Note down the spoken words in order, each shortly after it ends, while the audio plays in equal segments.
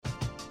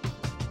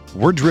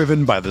We're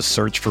driven by the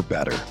search for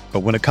better. But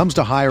when it comes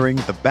to hiring,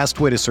 the best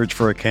way to search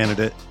for a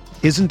candidate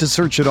isn't to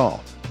search at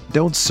all.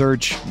 Don't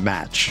search,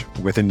 match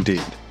with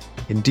Indeed.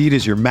 Indeed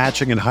is your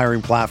matching and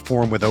hiring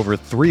platform with over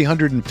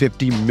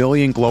 350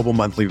 million global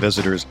monthly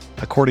visitors,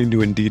 according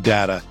to Indeed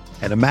data,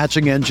 and a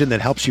matching engine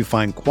that helps you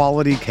find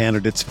quality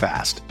candidates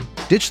fast.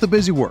 Ditch the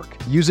busy work.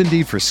 Use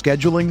Indeed for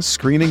scheduling,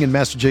 screening, and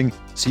messaging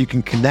so you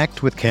can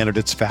connect with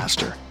candidates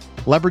faster.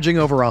 Leveraging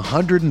over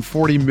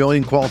 140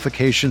 million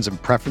qualifications and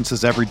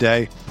preferences every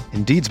day,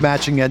 Indeed's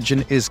matching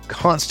engine is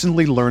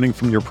constantly learning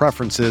from your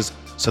preferences,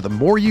 so the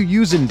more you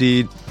use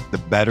Indeed, the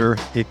better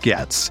it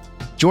gets.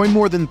 Join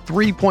more than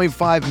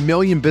 3.5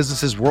 million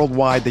businesses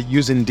worldwide that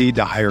use Indeed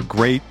to hire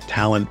great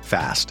talent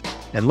fast.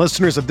 And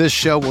listeners of this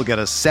show will get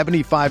a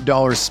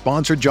 $75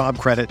 sponsored job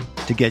credit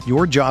to get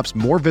your jobs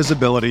more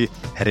visibility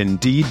at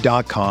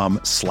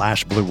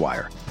Indeed.com/Blue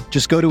Wire.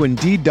 Just go to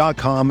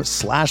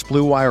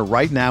Indeed.com/Blue Wire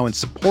right now and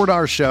support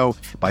our show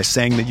by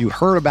saying that you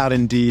heard about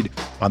Indeed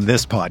on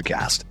this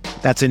podcast.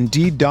 That's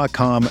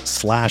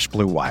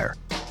Indeed.com/Blue Wire.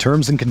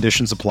 Terms and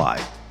conditions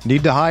apply.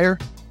 Need to hire?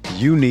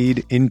 You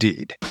need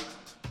Indeed.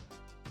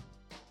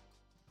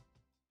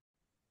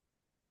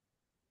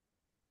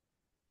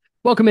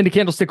 Welcome into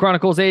Candlestick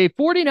Chronicles, a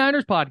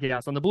 49ers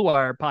podcast on the Blue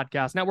Wire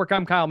Podcast Network.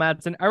 I'm Kyle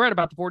Madsen. I write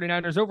about the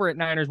 49ers over at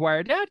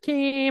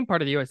NinersWire.com,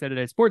 part of the USA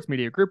Today Sports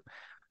Media Group.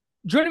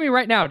 Joining me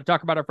right now to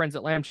talk about our friends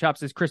at Lamb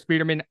Chops is Chris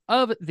Biederman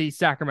of the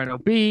Sacramento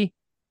Bee,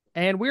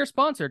 and we're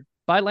sponsored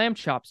by Lamb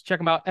Chops. Check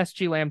them out,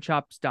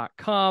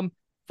 sglambchops.com.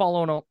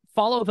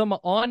 Follow them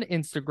on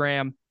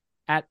Instagram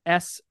at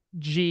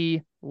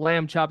SG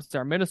Lamb Chops. It's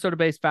our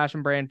Minnesota-based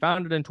fashion brand,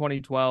 founded in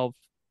 2012,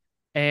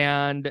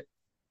 and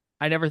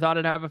I never thought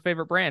I'd have a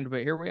favorite brand, but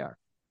here we are.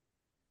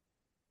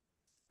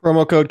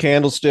 Promo code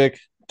Candlestick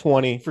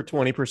 20 for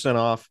 20%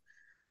 off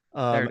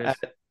at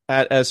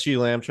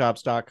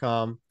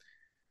sglambchops.com.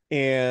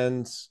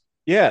 And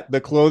yeah,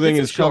 the clothing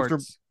is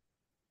comfortable.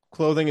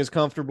 Clothing is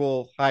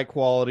comfortable, high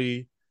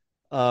quality.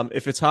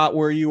 If it's hot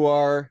where you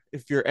are,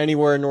 if you're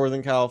anywhere in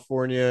Northern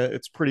California,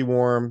 it's pretty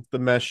warm. The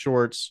mesh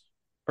shorts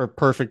are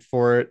perfect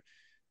for it.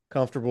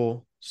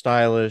 Comfortable,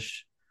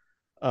 stylish.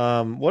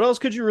 What else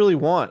could you really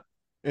want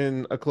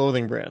in a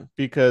clothing brand?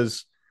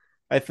 Because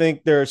I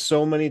think there are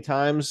so many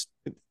times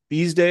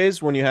these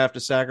days when you have to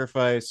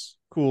sacrifice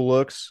cool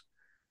looks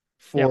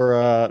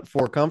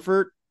for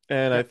comfort.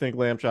 And I think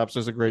Lamb Chops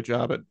does a great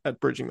job at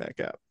bridging that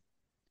gap.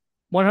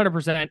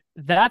 100%.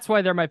 That's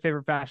why they're my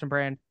favorite fashion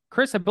brand.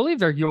 Chris, I believe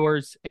they're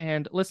yours,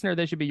 and listener,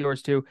 they should be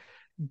yours too.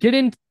 Get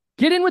in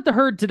with the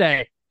herd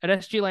today at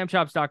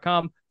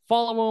sglambchops.com.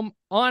 Follow them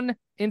on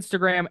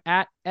Instagram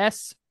at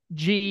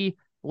sglambchops.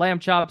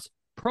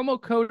 Promo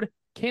code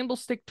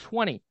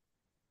Candlestick20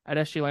 at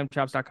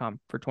sglambchops.com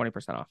for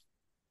 20% off.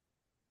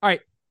 All right,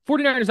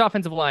 49ers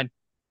offensive line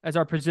as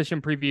our position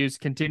previews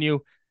continue.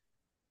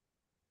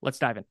 Let's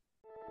dive in.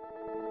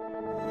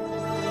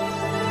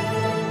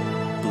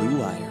 Blue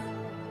Wire.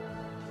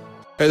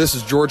 Hey, this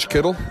is George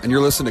Kittle, and you're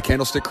listening to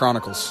Candlestick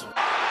Chronicles.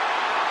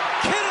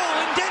 Kittle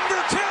in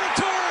Denver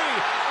territory.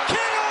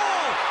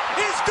 Kittle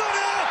is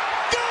gonna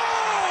go!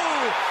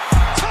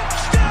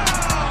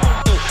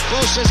 Touchdown!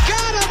 Bosa's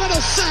got him, and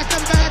he'll sack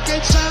him back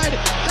inside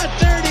the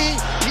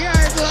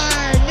 30-yard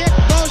line. Nick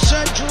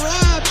Bosa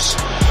drops.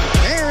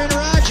 Aaron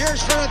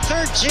Rodgers for a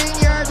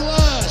 13-yard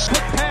loss.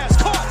 Quick pass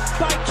caught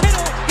by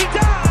Kittle. He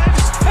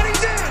dives, and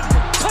he's in.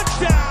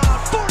 Touchdown,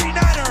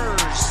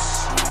 49ers.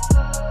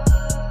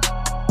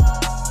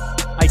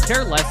 I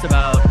care less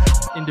about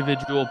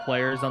individual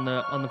players on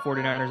the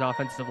 49ers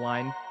offensive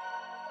line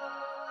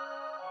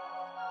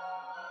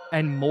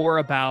and more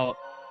about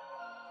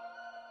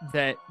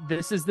that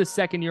this is the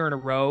second year in a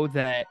row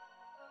that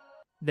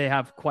they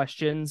have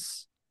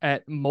questions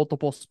at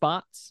multiple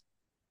spots.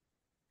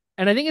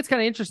 And I think it's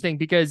kind of interesting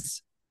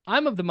because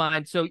I'm of the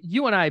mind, so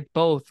you and I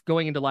both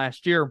going into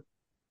last year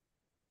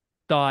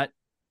thought,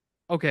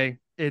 okay,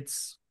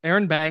 it's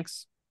Aaron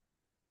Banks,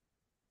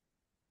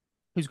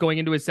 who's going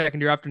into his second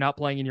year after not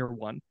playing in year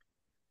one.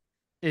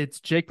 It's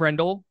Jake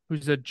Brendel,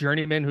 who's a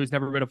journeyman who's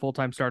never been a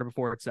full-time starter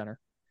before at center.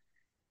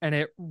 And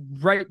at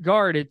right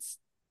guard, it's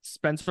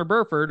Spencer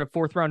Burford, a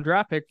fourth-round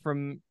draft pick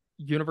from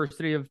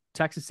University of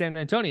Texas San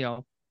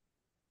Antonio.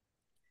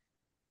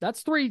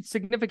 That's three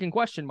significant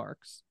question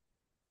marks.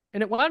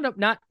 And it wound up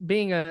not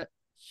being a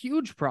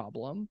huge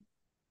problem,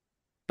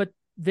 but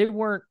they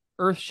weren't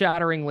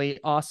earth-shatteringly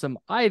awesome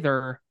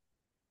either.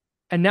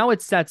 And now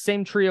it's that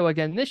same trio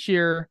again this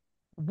year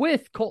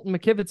with Colton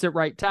McKivitz at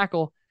right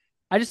tackle.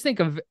 I just think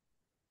of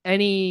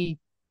any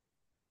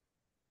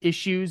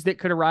issues that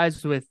could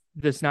arise with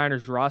this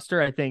Niners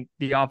roster. I think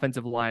the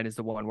offensive line is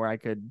the one where I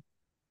could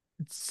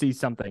see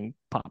something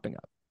popping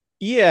up.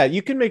 Yeah,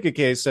 you can make a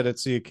case that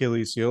it's the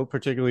Achilles heel,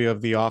 particularly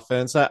of the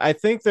offense. I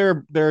think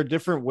there are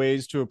different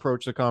ways to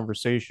approach the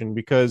conversation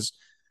because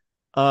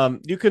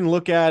you can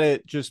look at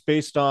it just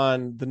based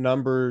on the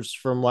numbers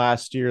from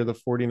last year. The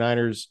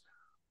 49ers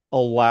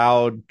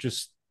allowed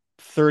just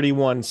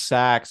 31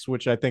 sacks,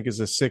 which I think is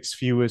the sixth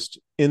fewest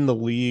in the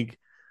league.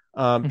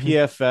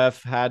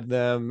 PFF had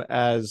them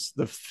as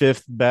the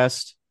fifth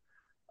best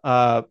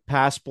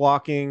pass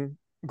blocking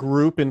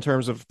group in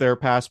terms of their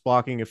pass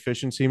blocking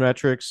efficiency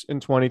metrics in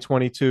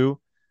 2022.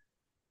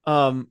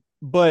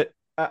 But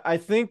I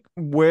think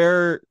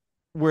where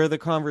the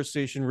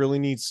conversation really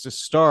needs to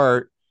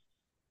start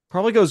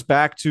probably goes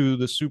back to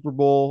the Super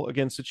Bowl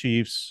against the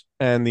Chiefs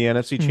and the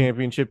NFC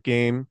Championship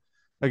game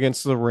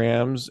against the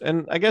Rams,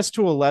 and I guess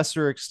to a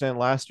lesser extent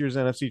last year's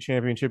NFC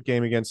Championship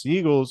game against the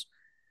Eagles,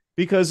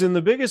 because in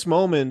the biggest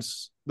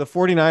moments, the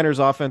 49ers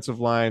offensive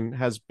line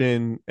has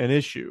been an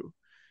issue.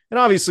 And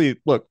obviously,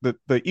 look,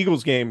 the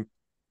Eagles game,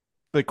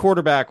 the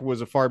quarterback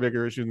was a far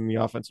bigger issue than the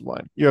offensive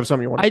line. You have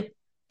something you want to say?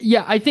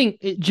 Yeah, I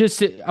think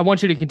I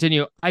want you to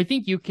continue. I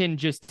think you can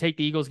just take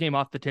the Eagles game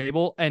off the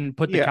table and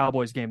put the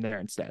Cowboys game there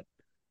instead.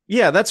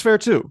 Yeah, that's fair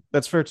too.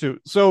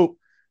 So,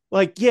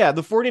 the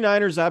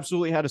 49ers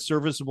absolutely had a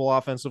serviceable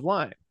offensive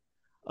line.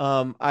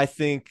 I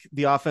think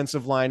the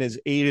offensive line is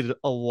aided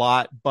a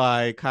lot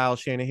by Kyle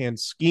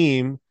Shanahan's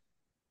scheme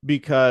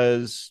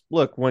because,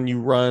 look, when you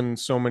run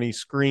so many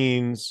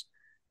screens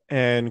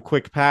and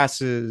quick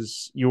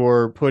passes,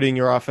 you're putting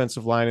your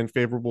offensive line in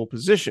favorable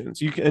positions.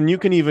 You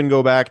can even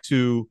go back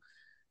to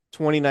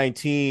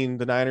 2019.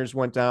 The Niners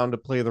went down to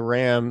play the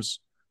Rams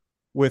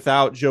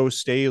without Joe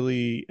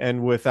Staley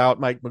and without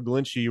Mike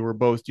McGlinchey, who were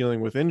both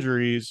dealing with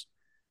injuries.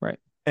 Right.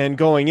 And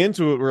going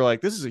into it, we're like,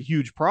 this is a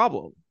huge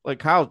problem.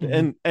 Like how,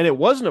 and it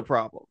wasn't a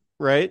problem,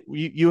 right?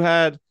 You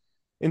had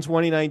in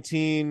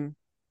 2019,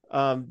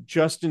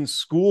 Justin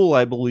School,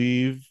 I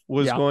believe,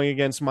 was going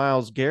against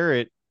Myles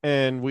Garrett,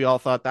 and we all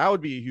thought that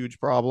would be a huge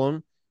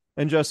problem.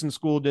 And Justin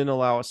School didn't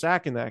allow a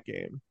sack in that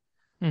game.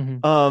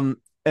 And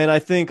I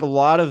think a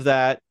lot of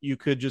that you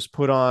could just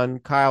put on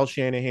Kyle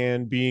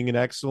Shanahan being an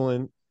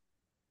excellent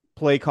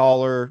play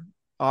caller,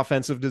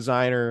 offensive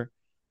designer,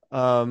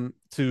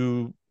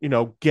 to,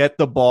 get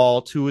the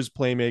ball to his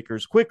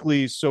playmakers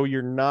quickly. So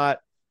you're not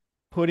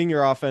putting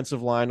your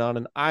offensive line on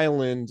an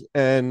island.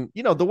 And,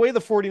 the way the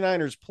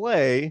 49ers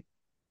play,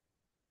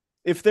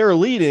 if they're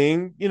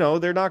leading,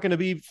 they're not going to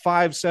be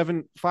 5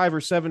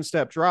 or 7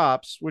 step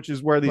drops, which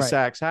is where these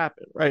sacks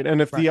happen. Right.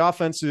 And if the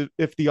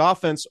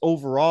offense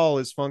overall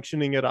is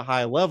functioning at a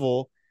high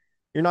level,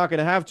 you're not going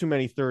to have too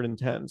many 3rd and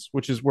 10s,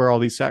 which is where all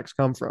these sacks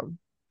come from,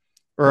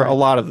 or a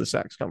lot of the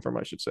sacks come from,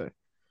 I should say.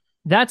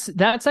 That's,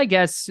 I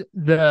guess,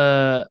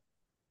 the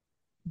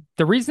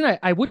reason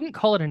I wouldn't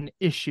call it an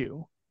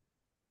issue,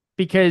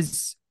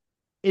 because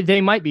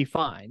they might be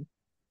fine.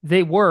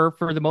 They were,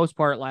 for the most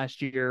part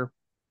last year,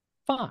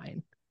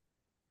 fine.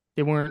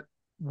 They weren't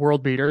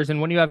world beaters.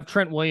 And when you have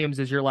Trent Williams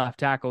as your left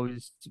tackle,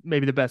 who's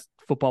maybe the best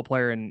football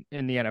player in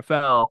the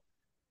NFL,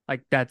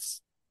 like that's,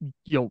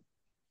 you're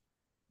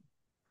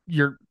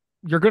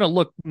going to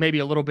look maybe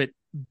a little bit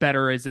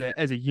better as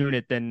a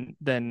unit than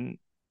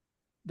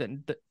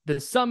the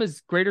sum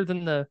is greater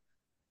than the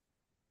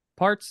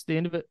parts, the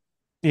end of it.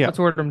 Yeah. What's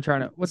the word I'm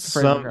trying to, what's the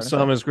phrase I'm trying to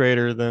sum say? is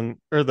greater than,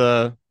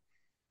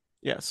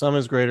 sum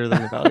is greater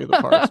than the value of the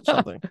parts or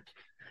something.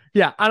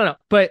 Yeah, I don't know.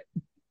 But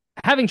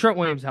having Trent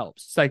Williams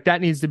helps. Like,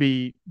 that needs to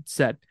be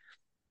said.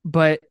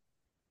 But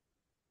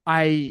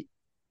I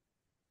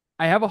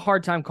have a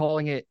hard time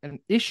calling it an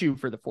issue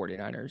for the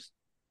 49ers.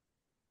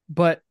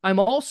 But I'm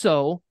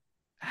also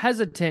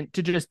hesitant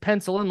to just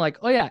pencil in like,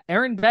 oh yeah,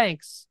 Aaron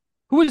Banks,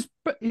 who was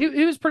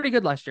he was pretty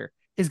good last year,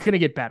 is going to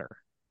get better.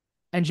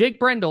 And Jake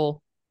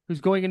Brendel, who's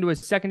going into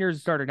his second year as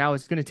a starter now,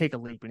 is going to take a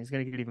leap and he's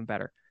going to get even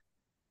better.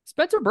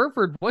 Spencer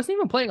Burford wasn't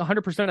even playing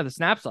 100% of the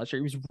snaps last year.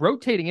 He was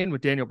rotating in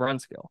with Daniel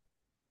Brunskill.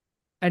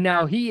 And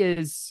now he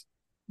is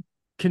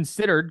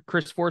considered,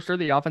 Chris Forster,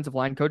 the offensive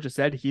line coach, has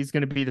said he's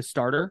going to be the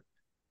starter.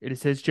 It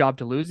is his job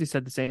to lose. He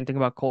said the same thing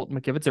about Colton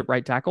McKivitz at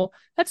right tackle.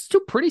 That's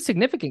 2 pretty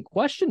significant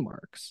question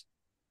marks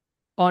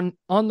on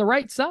the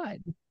right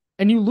side.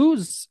 And you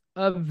lose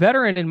a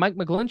veteran in Mike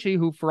McGlinchey,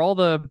 who, for all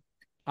the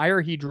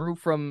ire he drew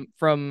from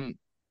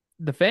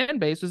the fan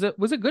base,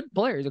 was a good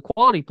player. He's a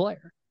quality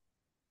player.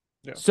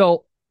 Yeah.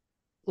 So,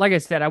 like I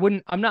said, I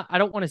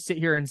don't want to sit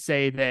here and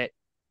say that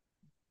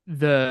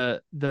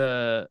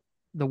the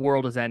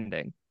world is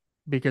ending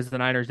because the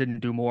Niners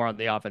didn't do more on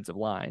the offensive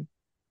line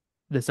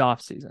this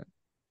offseason.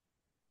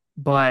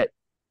 But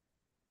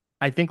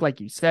I think, like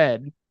you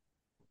said,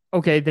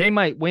 okay, they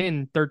might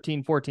win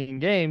 13, 14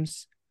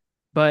 games,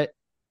 but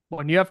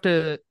if you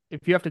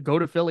have to go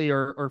to Philly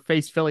or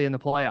face Philly in the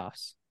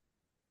playoffs,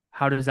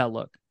 how does that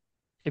look?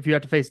 If you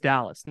have to face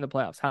Dallas in the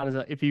playoffs, how does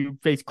that, if you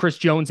face Chris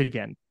Jones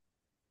again,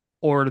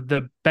 or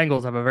the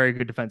Bengals have a very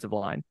good defensive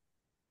line,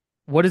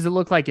 what does it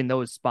look like in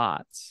those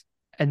spots?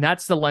 And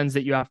that's the lens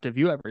that you have to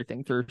view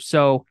everything through.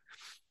 So,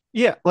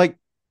 yeah, like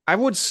I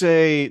would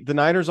say the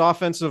Niners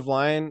offensive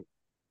line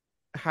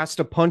has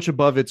to punch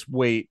above its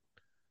weight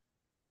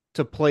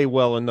to play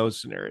well in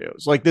those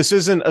scenarios. Like, this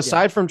isn't,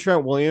 aside from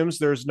Trent Williams,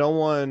 there's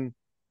none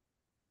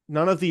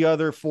of the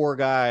other 4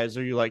 guys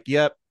are you like,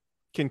 yep,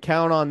 can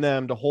count on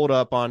them to hold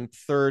up on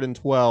 3rd and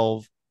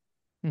 12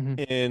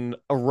 in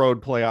a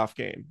road playoff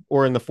game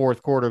or in the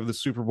 4th quarter of the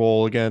Super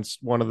Bowl against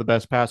one of the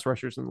best pass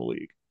rushers in the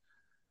league.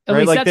 At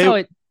least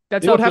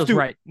that's how it feels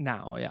right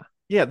now. Yeah.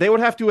 Yeah, they would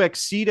have to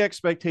exceed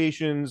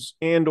expectations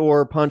and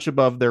or punch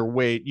above their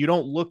weight. You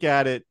don't look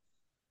at it.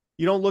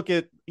 You don't look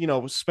at,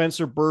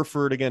 Spencer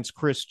Burford against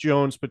Chris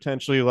Jones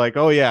potentially like,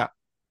 oh yeah,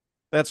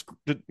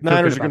 the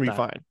Niners are going to be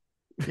fine.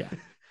 Yeah.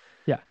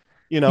 Yeah.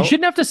 You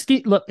shouldn't have to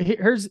scheme. Look,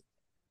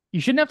 you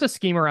shouldn't have to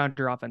scheme around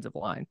your offensive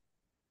line.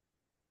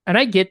 And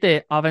I get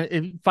that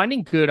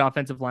finding good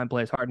offensive line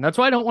play is hard. And that's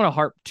why I don't want to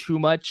harp too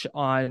much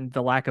on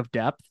the lack of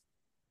depth,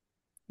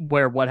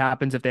 where what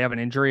happens if they have an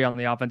injury on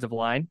the offensive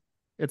line.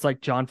 It's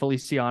like John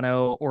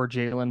Feliciano or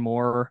Jalen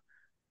Moore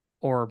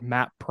or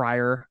Matt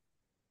Pryor.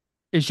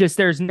 It's just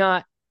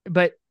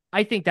but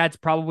I think that's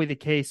probably the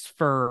case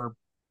for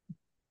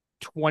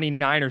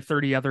 29 or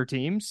 30 other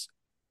teams.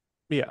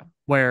 Yeah.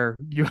 Where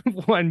you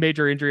have one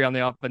major injury on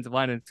the offensive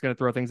line and it's going to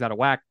throw things out of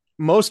whack.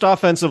 Most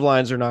offensive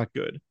lines are not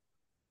good,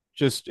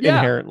 just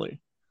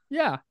inherently.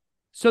 Yeah.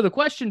 So the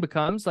question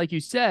becomes, like you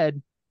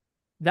said,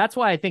 that's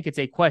why I think it's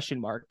a question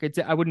mark.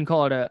 I wouldn't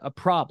call it a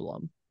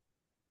problem,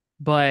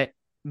 but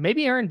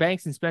maybe Aaron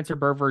Banks and Spencer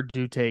Burford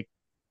do take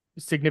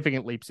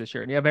significant leaps this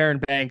year. And you have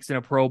Aaron Banks in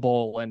a Pro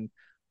Bowl, and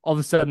all of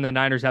a sudden the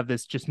Niners have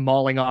this just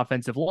mauling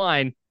offensive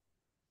line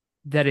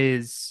that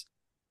is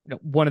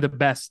one of the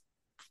best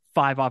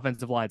 5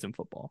 offensive lines in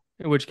football,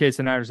 in which case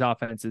the Niners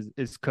offense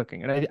is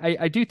cooking. And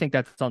I do think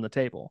that's on the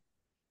table.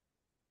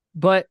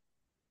 But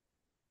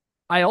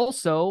I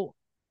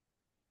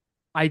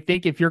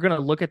think if you're going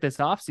to look at this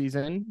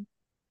offseason,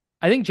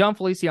 I think John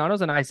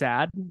Feliciano's a nice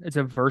add. It's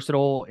a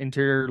versatile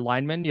interior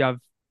lineman. You have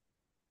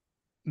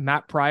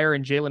Matt Pryor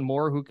and Jalen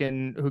Moore who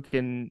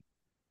can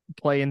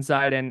play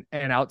inside and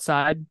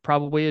outside,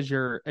 probably as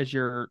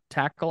your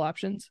tackle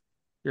options,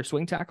 your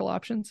swing tackle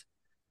options.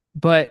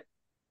 But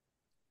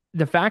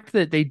the fact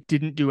that they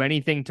didn't do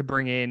anything to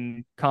bring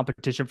in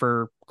competition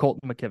for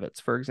Colton McKivitz,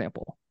 for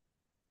example,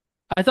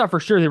 I thought for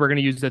sure they were going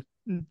to use the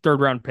 3rd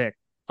round pick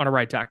on a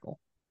right tackle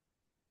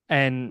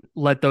and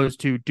let those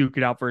two duke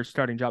it out for a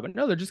starting job. But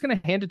no, they're just going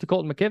to hand it to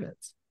Colton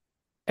McKivitz.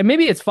 And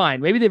maybe it's fine.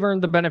 Maybe they've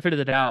earned the benefit of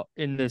the doubt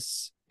in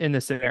this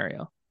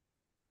scenario.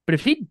 But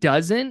if he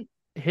doesn't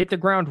hit the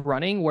ground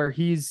running where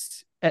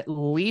he's at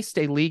least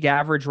a league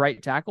average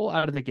right tackle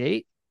out of the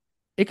gate,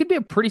 it could be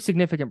a pretty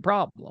significant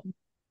problem.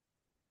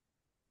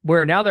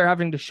 Where now they're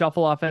having to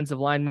shuffle offensive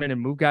linemen and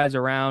move guys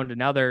around, and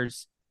now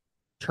there's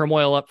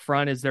turmoil up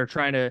front as they're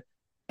trying to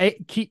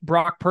keep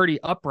Brock Purdy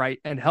upright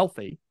and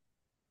healthy.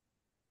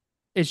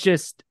 It's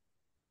just,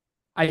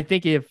 I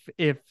think if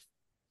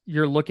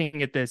you're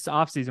looking at this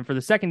offseason for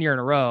the second year in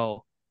a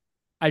row,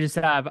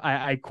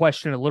 I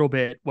question a little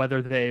bit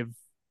whether they've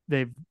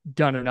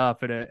done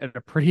enough at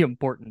a pretty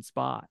important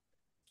spot.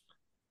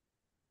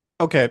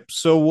 Okay,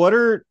 so what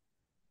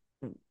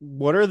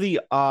are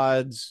the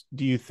odds,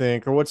 do you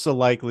think, or what's the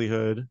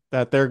likelihood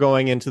that they're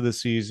going into the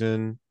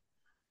season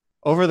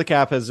over the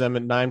cap has them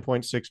at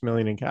 9.6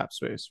 million in cap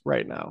space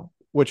right now,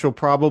 which will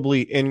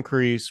probably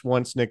increase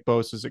once Nick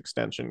Bosa's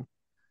extension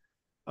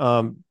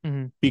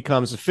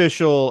becomes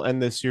official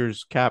and this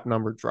year's cap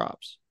number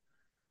drops.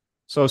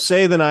 So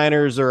say the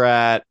Niners are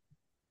at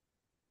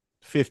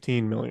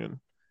 15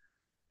 million.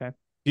 Okay.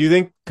 Do you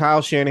think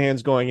Kyle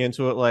Shanahan's going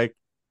into it like,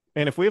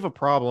 and if we have a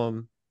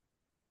problem,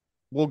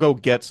 we'll go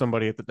get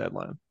somebody at the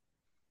deadline?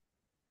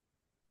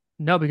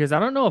 No, because I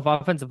don't know if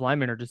offensive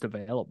linemen are just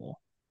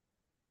available.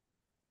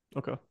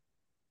 Okay.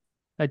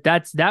 Like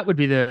that would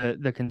be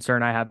the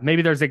concern I have.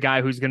 Maybe there's a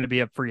guy who's going to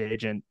be a free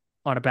agent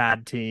on a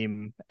bad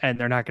team and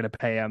they're not going to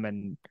pay him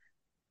and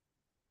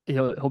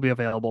he'll be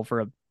available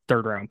for a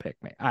 3rd round pick.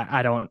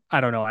 I don't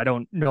know. I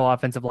don't know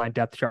offensive line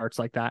depth charts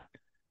like that.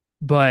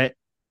 But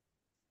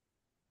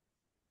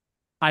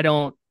I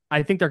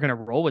think they're going to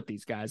roll with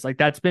these guys. Like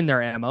that's been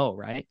their MO,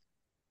 right?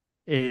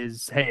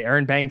 Is, hey,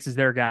 Aaron Banks is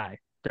their guy.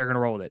 They're going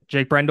to roll with it.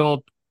 Jake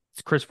Brendel,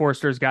 it's Chris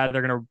Forster's guy.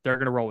 They're going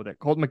to roll with it.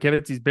 Colton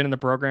McKivitz, he's been in the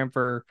program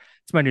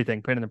it's my new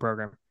thing, been in the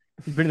program.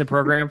 He's been in the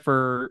program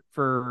for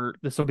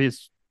this will be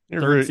his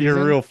third season. You're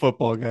a real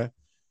football guy.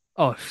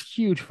 Oh,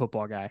 huge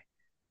football guy.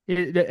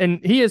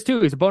 And he is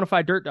too. He's a bona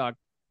fide dirt dog.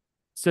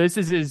 So this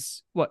is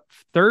his,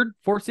 3rd,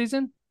 4th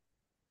season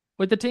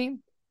with the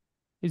team?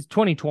 He's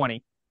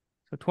 2020.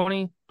 So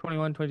 20,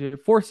 21, 22,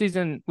 4th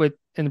season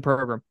in the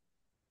program.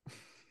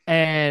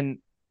 And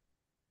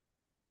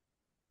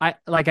I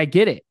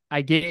get it.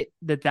 I get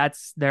that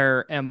that's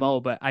their MO,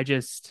 but I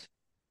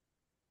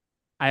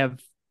have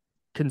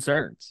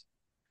concerns.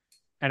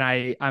 And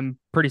I'm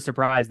pretty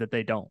surprised that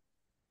they don't.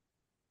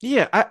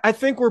 Yeah, I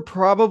think we're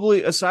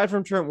probably, aside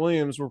from Trent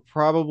Williams, we're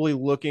probably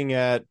looking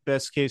at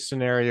best case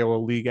scenario, a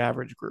league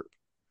average group,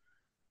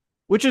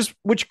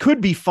 which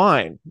could be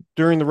fine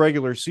during the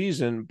regular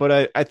season.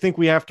 But I think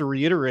we have to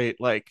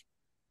reiterate, like,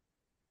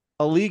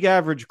 a league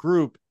average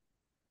group,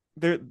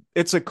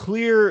 it's a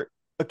clear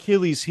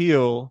Achilles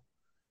heel,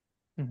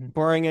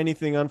 barring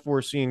anything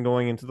unforeseen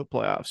going into the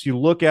playoffs. You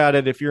look at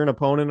it, if you're an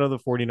opponent of the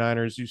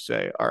 49ers, you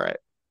say, all right,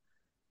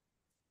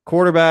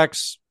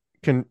 quarterbacks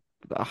can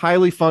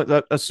highly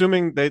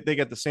assuming they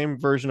get the same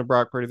version of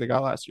Brock Purdy they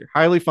got last year,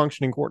 highly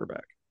functioning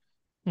quarterback,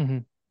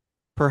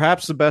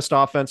 perhaps the best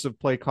offensive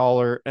play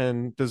caller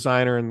and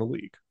designer in the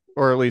league,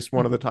 or at least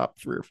one of the top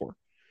 3 or 4.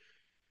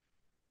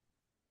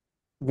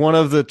 One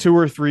of the 2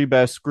 or 3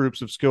 best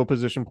groups of skill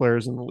position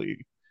players in the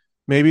league.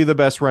 Maybe the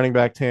best running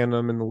back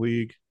tandem in the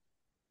league.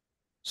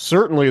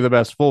 Certainly the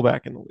best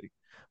fullback in the league.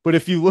 But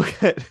if you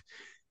look at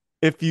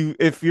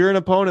if you're an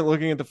opponent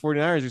looking at the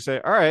 49ers, you say,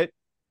 all right,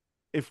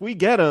 if we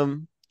get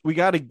them, we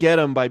got to get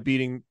them by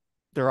beating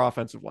their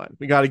offensive line.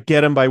 We got to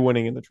get them by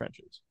winning in the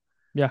trenches.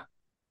 Yeah.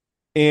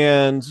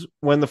 And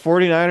when the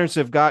 49ers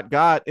have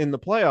got in the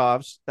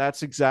playoffs,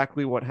 that's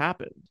exactly what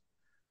happened.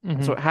 Mm-hmm.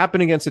 That's what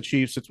happened against the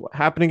Chiefs. It's what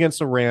happened against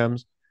the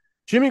Rams.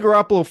 Jimmy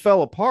Garoppolo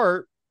fell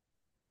apart,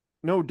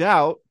 no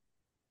doubt,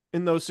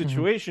 in those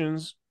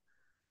situations. Mm-hmm.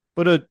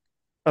 But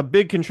a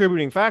big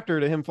contributing factor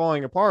to him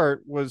falling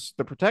apart was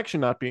the protection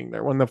not being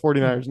there when the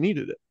 49ers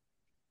needed it.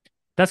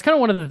 That's kind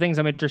of one of the things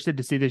I'm interested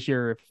to see this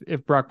year.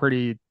 If Brock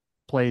Purdy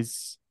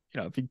plays,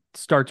 if he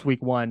starts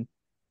week 1,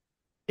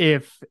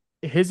 if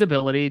his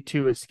ability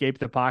to escape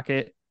the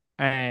pocket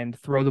and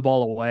throw the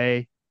ball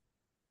away,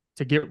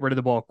 to get rid of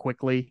the ball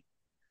quickly,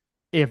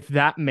 if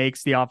that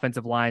makes the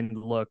offensive line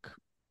look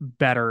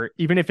better,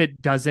 even if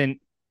it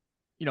doesn't,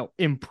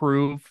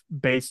 improve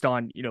based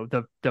on,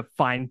 the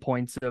fine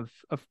points of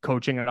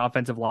coaching an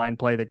offensive line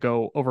play that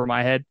go over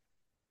my head.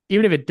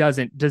 Even if it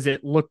doesn't, does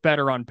it look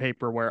better on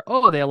paper where,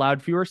 they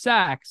allowed fewer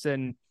sacks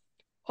and,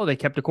 they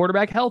kept a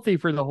quarterback healthy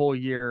for the whole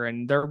year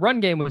and their run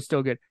game was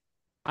still good.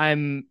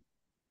 I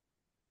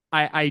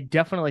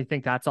definitely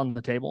think that's on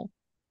the table,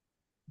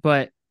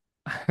 but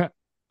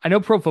I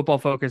know Pro Football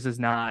Focus is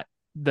not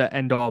the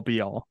end all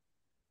be all,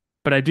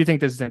 but I do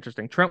think this is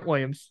interesting. Trent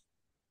Williams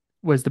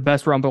was the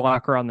best run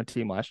blocker on the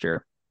team last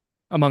year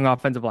among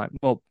offensive line.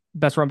 Well,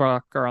 best run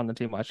blocker on the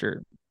team last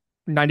year,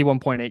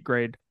 91.8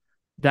 grade.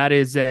 That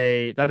is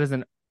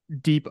an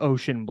deep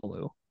ocean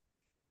blue.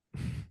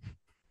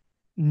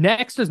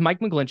 Next is Mike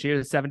McGlinchey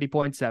at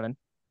 70.7.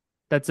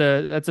 That's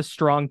a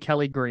strong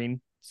Kelly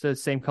green. It's the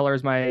same color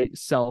as my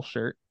cell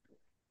shirt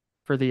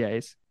for the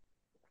A's.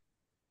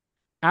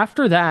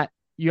 After that,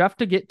 you have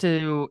to get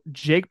to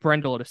Jake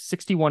Brendel at a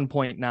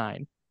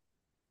 61.9,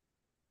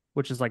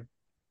 which is like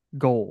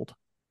gold,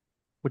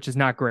 which is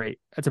not great.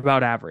 That's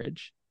about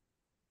average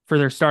for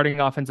their starting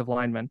offensive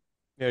lineman.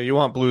 Yeah, you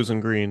want blues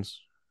and greens.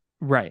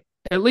 Right.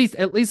 At least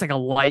like a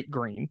light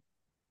green.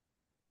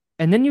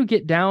 And then you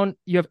get down,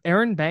 you have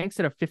Aaron Banks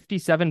at a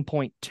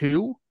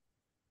 57.2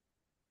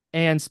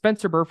 and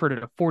Spencer Burford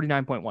at a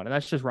 49.1. And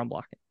that's just run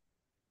blocking.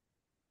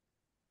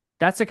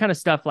 That's the kind of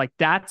stuff, like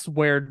that's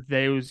where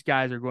those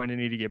guys are going to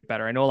need to get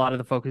better. I know a lot of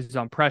the focus is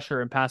on pressure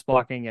and pass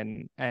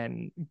blocking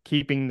and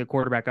keeping the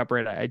quarterback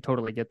upright. I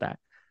totally get that.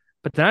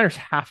 But the Niners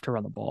have to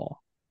run the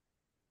ball.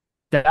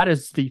 That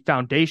is the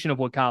foundation of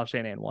what Kyle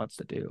Shanahan wants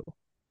to do.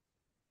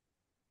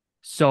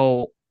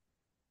 So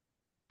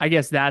I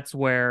guess that's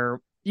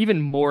where,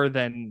 even more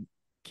than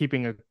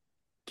keeping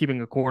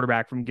a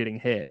quarterback from getting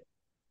hit,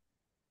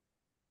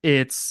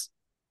 it's,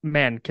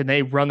 man, can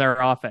they run their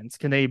offense?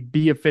 Can they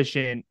be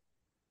efficient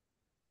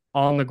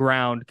on the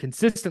ground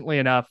consistently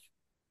enough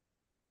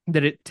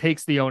that it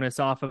takes the onus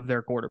off of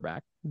their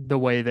quarterback the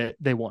way that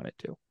they want it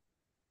to?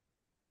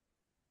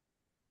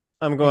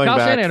 I'm going Kyle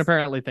back. Shanahan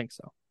apparently thinks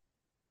so.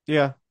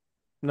 Yeah.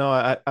 No,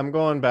 I'm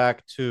going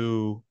back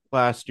to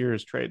last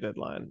year's trade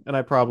deadline, and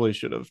I probably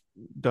should have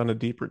done a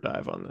deeper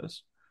dive on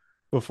this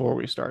before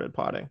we started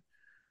potting.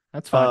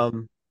 That's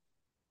fine.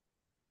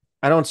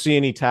 I don't see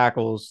any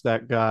tackles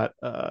that got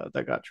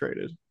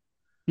traded.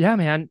 Yeah,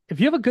 man. If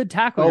you have a good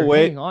tackle, you're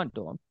hanging on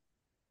to them.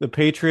 The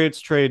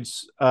Patriots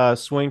trades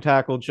swing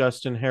tackle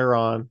Justin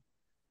Herron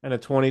and a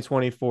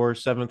 2024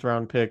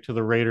 7th-round pick to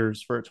the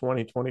Raiders for a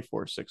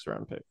 2024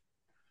 6th-round pick.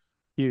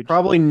 Huge.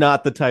 Probably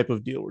not the type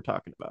of deal we're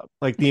talking about.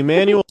 Like the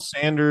Emmanuel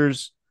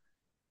Sanders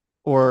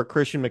or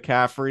Christian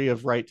McCaffrey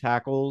of right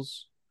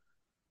tackles,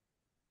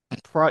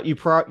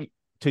 to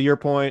your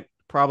point,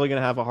 probably going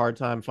to have a hard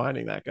time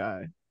finding that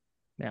guy.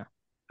 Yeah.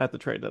 At the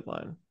trade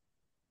deadline.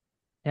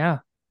 Yeah.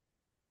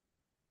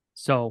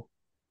 So,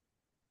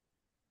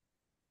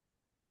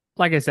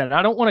 like I said,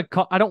 I don't want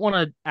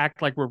to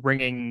act like we're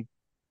ringing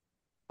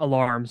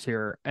alarms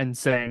here and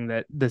saying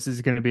that this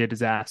is going to be a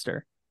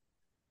disaster.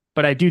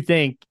 But I do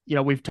think,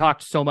 we've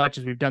talked so much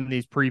as we've done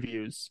these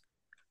previews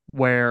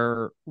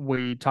where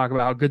we talk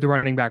about how good the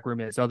running back room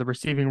is. Oh, the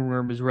receiving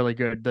room is really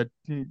good. The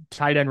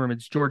tight end room,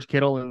 it's George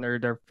Kittle, and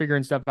they're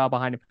figuring stuff out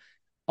behind him.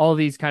 All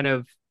these kind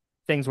of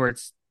things where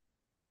it's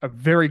a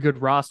very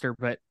good roster.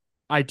 But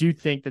I do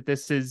think that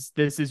this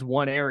is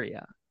one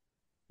area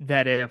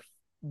that if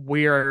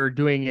we are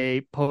doing a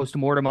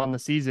post-mortem on the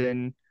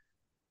season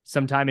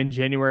sometime in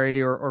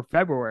January or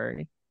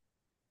February,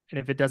 and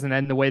if it doesn't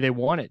end the way they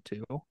want it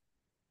to,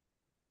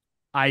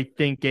 I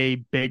think a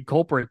big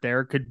culprit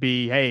there could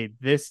be, hey,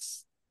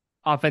 this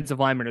offensive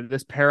lineman or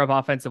this pair of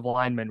offensive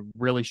linemen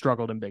really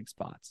struggled in big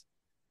spots.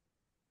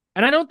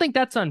 And I don't think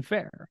that's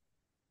unfair.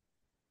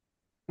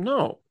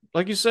 No,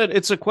 like you said,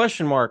 it's a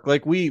question mark.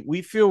 Like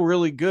we feel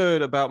really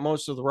good about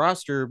most of the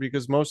roster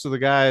because most of the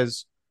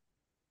guys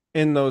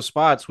in those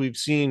spots we've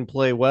seen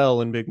play well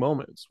in big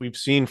moments. We've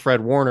seen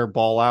Fred Warner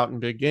ball out in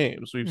big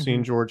games. We've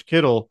seen George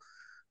Kittle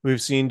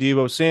We've seen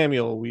Deebo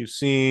Samuel. We've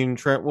seen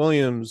Trent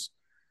Williams.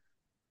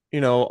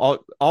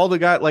 All the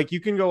guys, like, you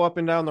can go up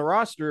and down the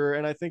roster,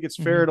 and I think it's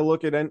fair to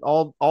look at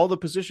all the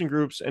position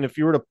groups. And if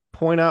you were to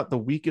point out the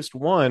weakest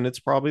one, it's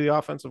probably the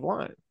offensive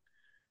line.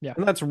 Yeah.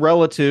 And that's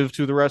relative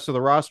to the rest of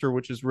the roster,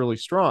 which is really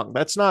strong.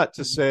 That's not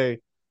to say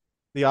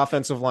the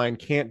offensive line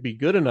can't be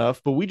good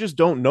enough, but we just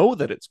don't know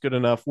that it's good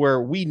enough,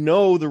 where we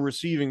know the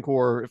receiving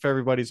core, if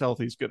everybody's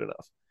healthy, is good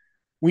enough.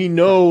 We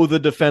know the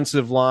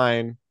defensive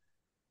line,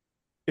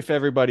 if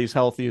everybody's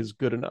healthy, is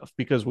good enough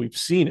because we've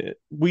seen it.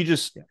 We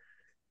just,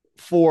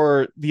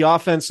 for the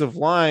offensive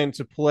line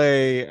to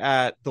play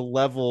at the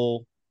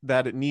level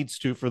that it needs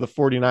to for the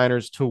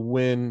 49ers to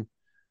win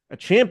a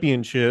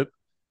championship,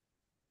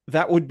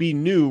 that would be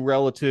new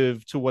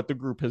relative to what the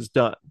group has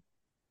done.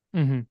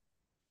 Mm-hmm.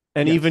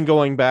 And even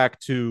going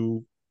back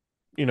to,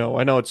 I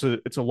know it's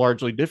a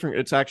largely different,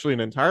 it's actually an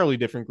entirely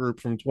different group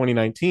from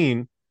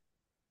 2019,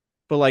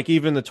 but like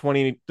even the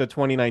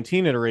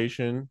 2019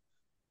 iteration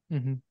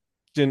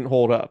didn't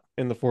hold up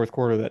in the fourth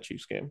quarter of that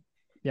Chiefs game.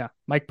 Yeah.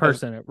 Mike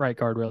Person at right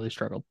guard really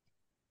struggled.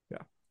 Yeah.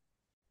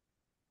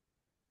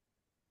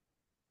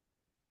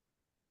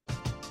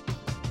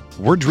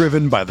 We're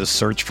driven by the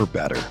search for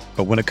better.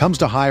 But when it comes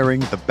to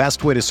hiring, the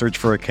best way to search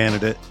for a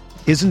candidate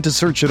isn't to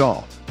search at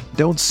all.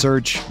 Don't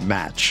search,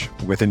 match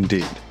with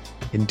Indeed.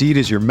 Indeed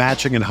is your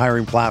matching and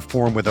hiring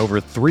platform with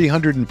over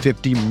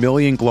 350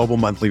 million global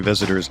monthly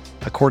visitors,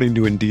 according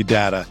to Indeed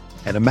data,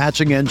 and a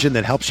matching engine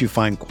that helps you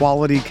find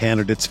quality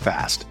candidates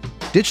fast.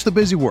 Ditch the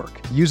busy work.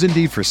 Use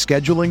Indeed for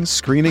scheduling,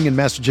 screening, and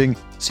messaging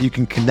so you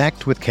can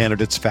connect with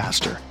candidates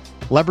faster.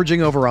 Leveraging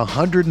over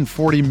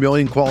 140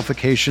 million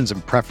qualifications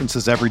and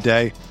preferences every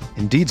day,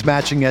 Indeed's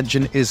matching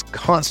engine is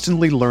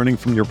constantly learning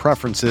from your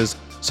preferences,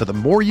 so the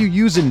more you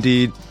use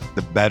Indeed,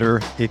 the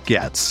better it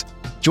gets.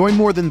 Join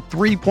more than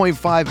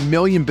 3.5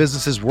 million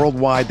businesses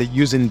worldwide that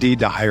use Indeed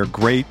to hire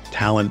great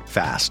talent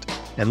fast.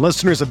 And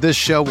listeners of this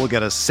show will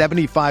get a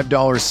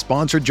 $75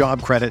 sponsored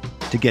job credit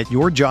to get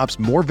your jobs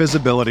more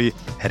visibility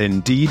at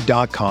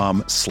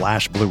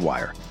Indeed.com/Blue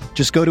Wire.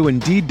 Just go to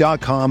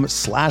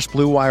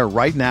Indeed.com/Blue Wire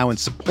right now and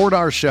support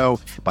our show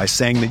by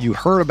saying that you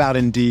heard about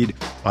Indeed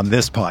on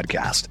this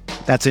podcast.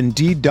 That's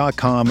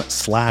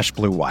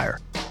Indeed.com/Blue Wire.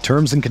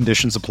 Terms and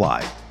conditions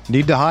apply.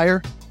 Need to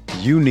hire?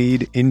 You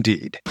need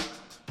Indeed.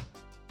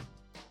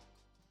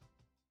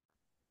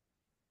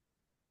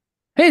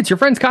 Hey, it's your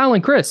friends Kyle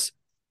and Chris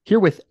here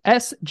with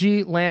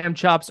SG Lamb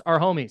Chops, our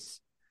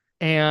homies,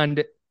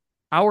 and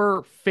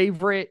our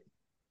favorite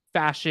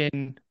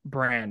fashion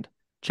brand.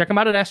 Check them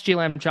out at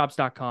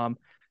sglambchops.com.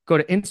 Go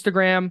to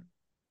Instagram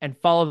and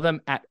follow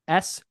them at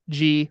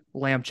SG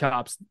Lamb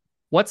Chops.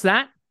 What's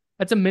that?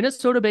 That's a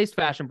Minnesota-based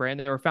fashion brand.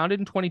 They were founded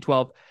in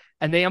 2012,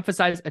 and they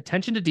emphasize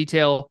attention to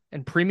detail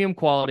and premium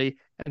quality,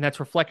 and that's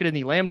reflected in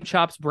the Lamb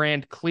Chops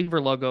brand cleaver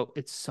logo.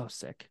 It's so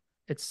sick.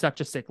 It's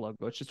such a sick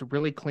logo. It's just a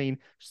really clean,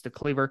 just a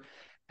cleaver,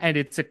 and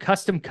it's a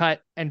custom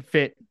cut and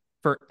fit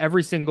for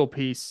every single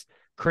piece.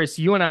 Chris,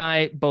 you and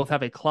I both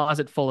have a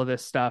closet full of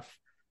this stuff,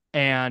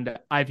 and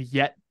I've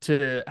yet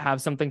to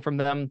have something from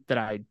them that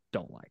I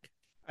don't like.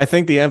 I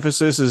think the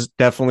emphasis is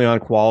definitely on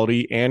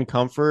quality and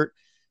comfort.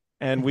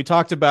 And we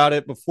talked about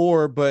it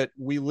before, but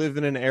we live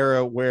in an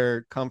era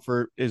where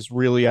comfort is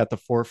really at the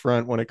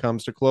forefront when it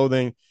comes to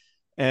clothing.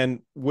 And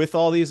with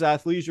all these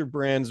athleisure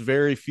brands,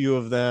 very few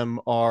of them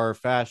are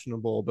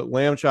fashionable. But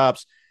Lamb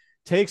Chops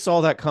takes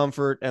all that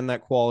comfort and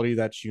that quality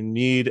that you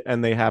need,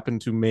 and they happen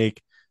to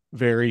make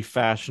very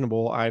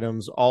fashionable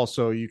items.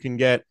 Also, you can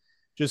get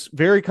just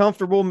very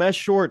comfortable mesh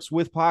shorts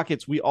with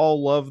pockets. We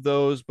all love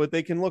those, but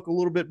they can look a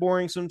little bit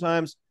boring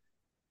sometimes.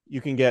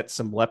 You can get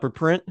some leopard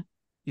print.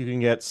 You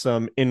can get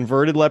some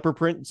inverted leopard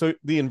print. So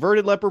the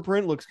inverted leopard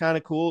print looks kind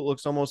of cool. It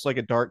looks almost like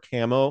a dark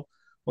camo.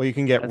 Well, you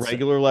can get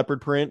regular leopard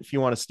print if you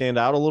want to stand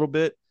out a little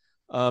bit.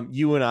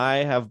 You and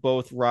I have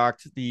both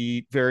rocked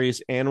the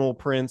various animal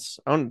prints.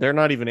 They're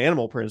not even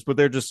animal prints, but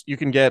they're just, you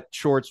can get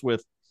shorts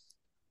with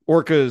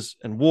orcas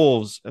and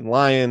wolves and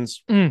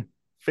lions,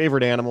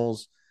 favorite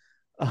animals.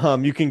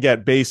 You can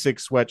get basic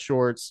sweat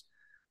shorts.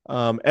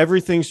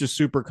 Everything's just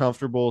super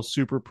comfortable,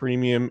 super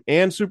premium,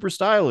 and super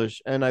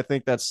stylish. And I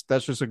think that's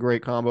just a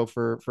great combo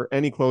for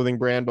any clothing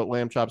brand, but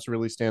Lamb Chops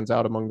really stands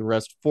out among the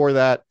rest for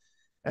that.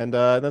 And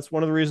that's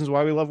one of the reasons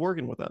why we love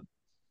working with them.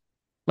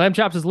 Lamb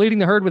Chops is leading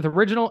the herd with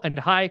original and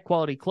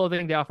high-quality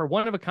clothing. They offer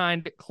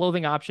one-of-a-kind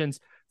clothing options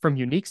from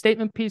unique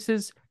statement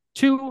pieces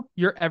to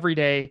your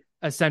everyday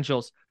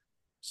essentials.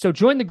 So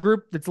join the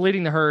group that's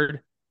leading the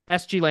herd,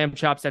 SG Lamb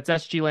Chops. That's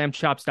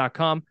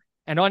sglambchops.com.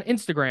 And on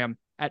Instagram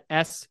at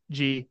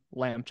SG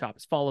Lamb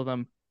Chops. Follow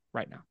them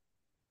right now.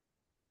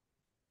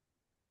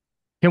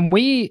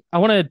 I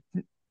want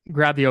to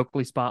grab the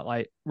Oakley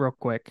spotlight real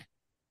quick.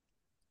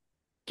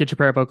 Get your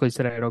pair of Oakleys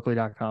today at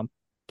Oakley.com.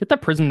 Get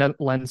that prism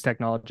lens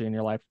technology in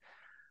your life.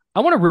 I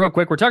want to real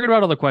quick, we're talking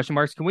about all the question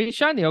marks. Can we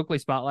shine the Oakley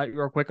spotlight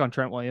real quick on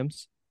Trent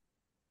Williams,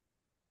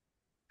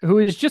 who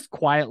is just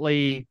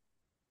quietly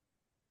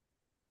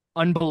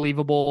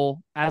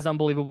unbelievable, as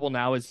unbelievable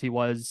now as he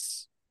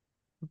was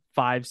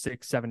 5,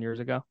 6, 7 years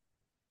ago?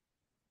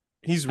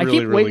 He's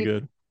really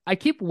good. I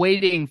keep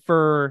waiting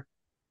for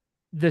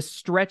the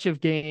stretch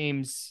of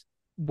games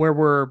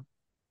where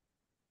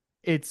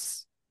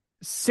it's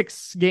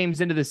 6 games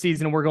into the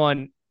season and we're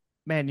going,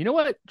 man, you know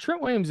what?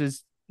 Trent Williams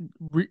is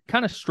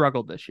kind of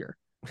struggled this year.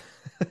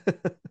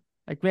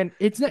 Like, man,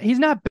 he's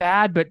not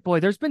bad, but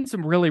boy, there's been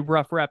some really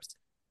rough reps.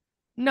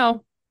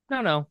 No.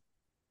 And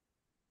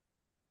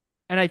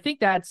I think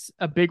that's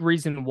a big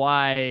reason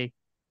why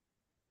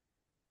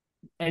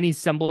any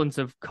semblance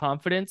of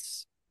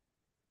confidence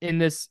in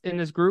this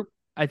group,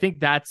 I think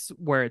that's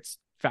where it's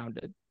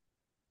founded.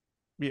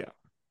 Yeah.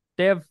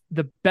 They have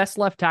the best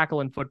left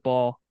tackle in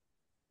football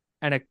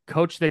and a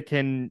coach that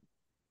can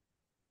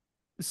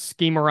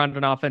scheme around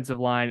an offensive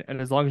line. And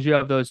as long as you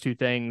have those two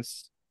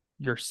things,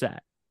 you're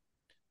set.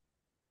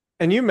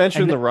 And you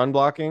mentioned the run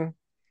blocking.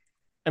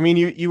 I mean,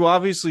 you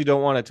obviously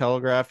don't want to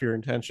telegraph your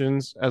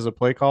intentions as a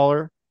play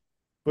caller,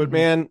 but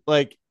man,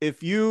 like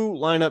if you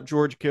line up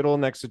George Kittle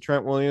next to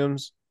Trent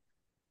Williams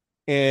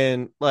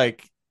and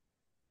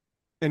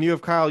you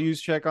have Kyle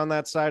Juszczyk on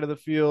that side of the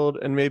field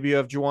and maybe you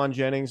have Juwan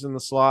Jennings in the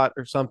slot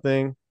or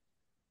something,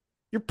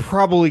 you're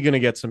probably going to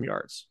get some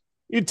yards.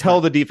 You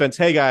tell the defense,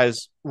 hey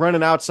guys, run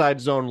an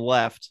outside zone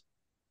left.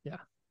 Yeah.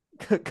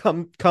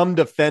 come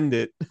defend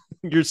it.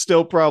 You're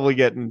still probably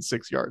getting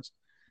 6 yards.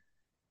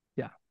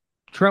 Yeah.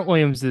 Trent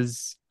Williams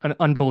is an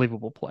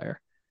unbelievable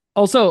player.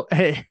 Also,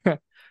 hey,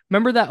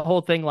 remember that whole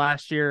thing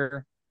last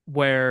year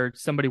where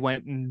somebody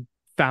went and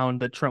found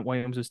that Trent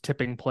Williams was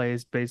tipping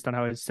plays based on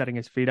how he was setting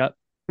his feet up?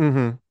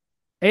 Mm-hmm.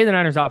 The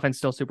Niners offense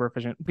still super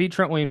efficient. B,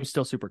 Trent Williams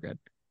still super good.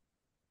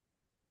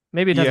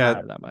 Maybe it doesn't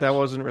matter that much. That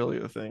wasn't really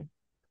the thing.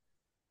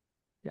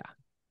 Yeah.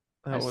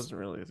 That wasn't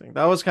really a thing.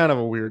 That was kind of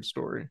a weird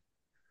story.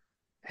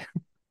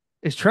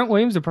 Is Trent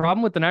Williams a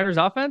problem with the Niners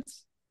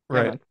offense?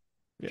 Right.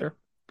 Yeah. Sure.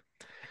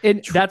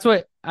 And that's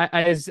what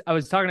I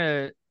was talking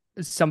to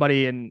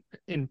somebody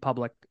in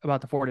public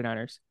about the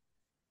 49ers.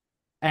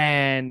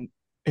 And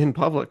in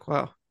public,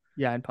 wow.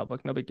 Yeah, in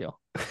public, no big deal.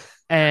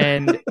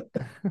 And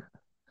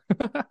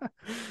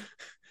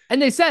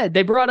and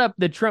they brought up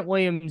the Trent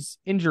Williams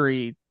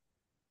injury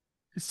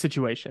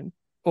situation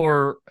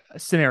or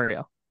scenario.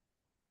 I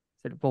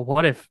said, well,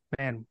 what if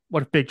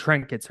Big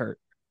Trent gets hurt?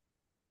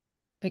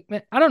 Like,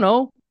 man, I don't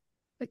know.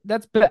 Like,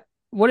 that's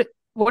what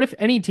if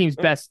any team's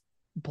best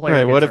player?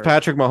 Right. What if hurt?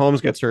 Patrick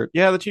Mahomes gets hurt?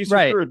 Yeah, the Chiefs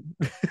are screwed.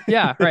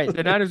 Yeah, right.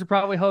 The Niners are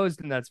probably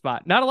hosed in that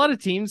spot. Not a lot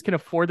of teams can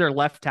afford their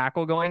left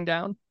tackle going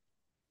down.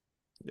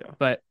 Yeah.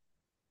 But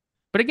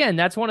again,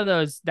 that's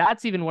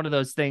even one of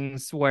those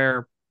things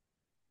where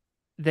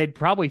they'd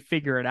probably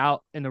figure it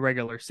out in the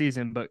regular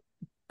season, but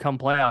come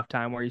playoff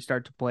time where you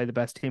start to play the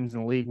best teams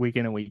in the league week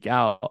in and week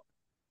out,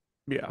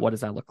 what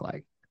does that look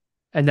like?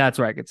 And that's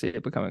where I could see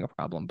it becoming a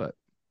problem. But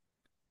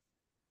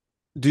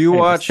do you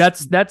watch?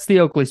 That's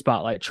the Oakley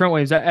spotlight. Trent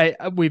Williams.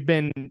 We've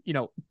been,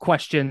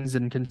 questions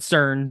and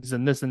concerns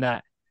and this and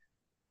that.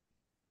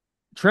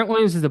 Trent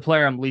Williams is the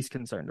player I'm least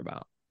concerned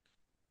about.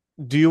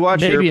 Do you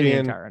watch maybe European, in the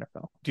entire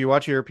NFL? Do you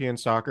watch European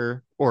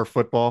soccer or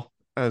football,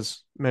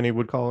 as many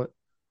would call it?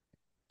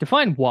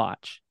 Define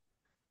watch.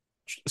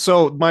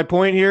 So my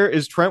point here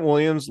is Trent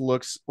Williams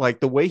looks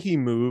like the way he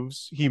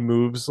moves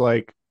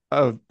like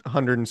a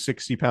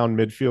 160-pound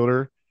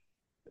midfielder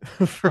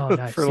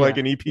for like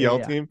an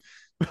EPL team.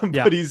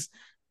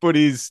 But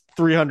he's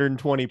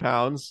 320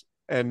 pounds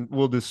and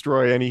will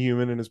destroy any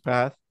human in his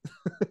path.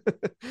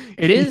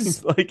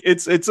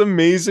 It's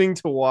amazing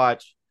to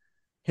watch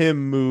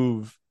him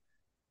move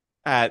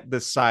at the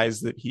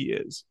size that he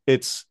is.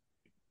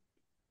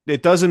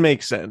 It doesn't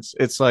make sense.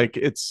 It's like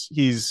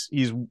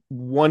he's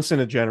once in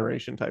a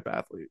generation type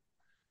athlete.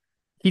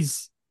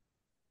 He's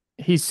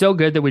so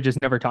good that we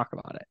just never talk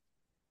about it.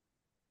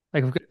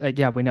 Like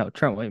yeah, we know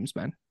Trent Williams,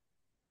 man.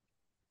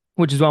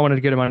 Which is why I wanted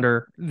to get him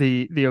under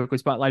the Oakley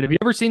spotlight. Have you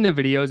ever seen the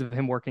videos of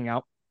him working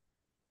out?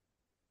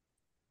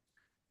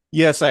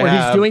 Yes, I have.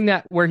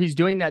 Where he's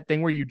doing that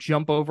thing where you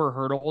jump over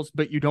hurdles,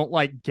 but you don't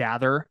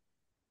gather.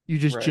 You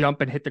just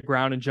jump and hit the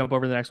ground and jump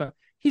over the next one.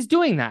 He's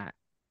doing that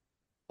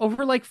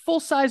over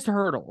full-sized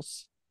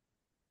hurdles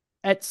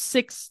at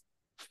 6'5",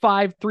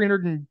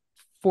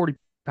 340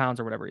 pounds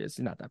or whatever he is.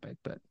 He's not that big,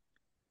 but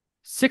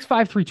 6'5",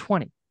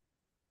 320.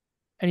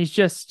 And he's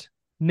just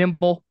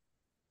nimble.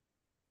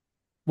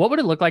 What would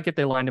it look like if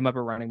they lined him up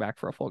at running back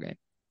for a full game?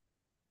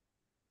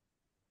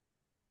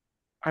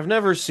 I've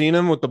never seen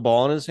him with the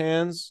ball in his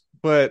hands,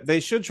 but they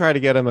should try to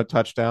get him a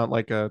touchdown,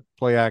 like a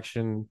play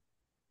action,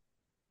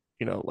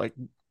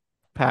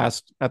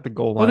 pass at the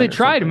goal line. Well, they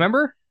tried,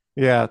 remember?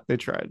 Yeah, they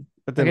tried.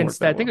 But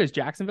I think it was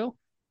Jacksonville.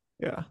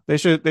 Yeah, they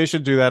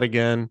should do that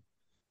again.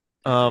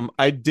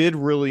 I did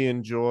really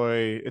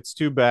enjoy. It's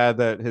too bad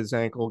that his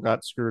ankle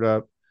got screwed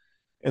up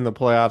in the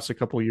playoffs a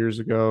couple years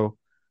ago.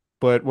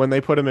 But when they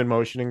put him in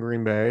motion in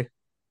Green Bay,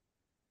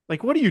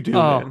 what do you do,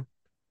 man?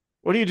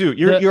 What do you do?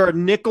 You're a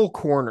nickel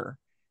corner,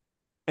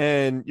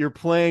 and you're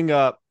playing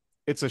up.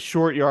 It's a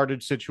short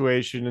yardage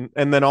situation,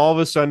 and then all of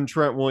a sudden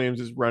Trent Williams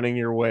is running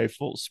your way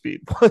full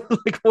speed.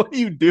 What do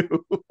you do?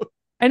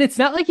 And it's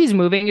not like he's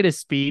moving at a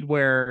speed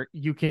where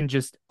you can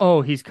just,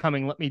 oh, he's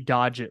coming, let me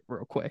dodge it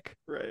real quick.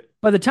 Right.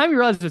 By the time you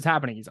realize what's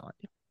happening, he's on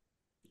you.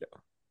 Yeah.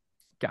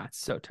 God, it's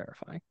so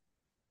terrifying.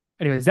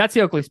 Anyways, that's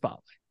the Oakley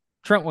Spotlight.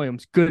 Trent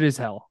Williams, good as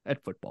hell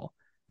at football.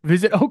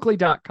 Visit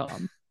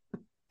Oakley.com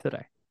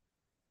today.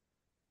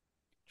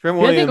 Trent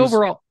Williams,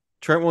 overall,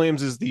 Trent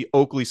Williams is the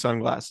Oakley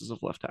sunglasses of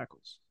left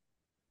tackles.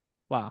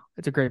 Wow,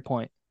 it's a great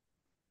point.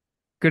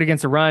 Good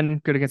against a run,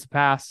 good against a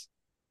pass.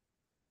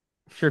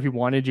 Sure, if you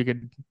wanted, you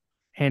could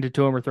hand it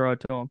to him or throw it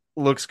to him.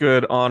 Looks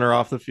good on or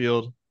off the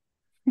field.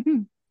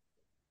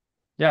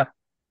 Yeah.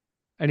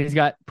 And he's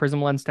got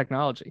prism lens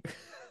technology.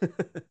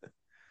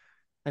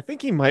 I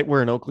think he might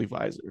wear an Oakley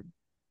visor.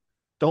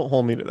 Don't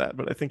hold me to that,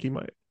 but I think he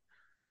might.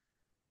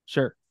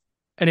 Sure.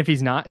 And if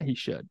he's not, he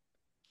should.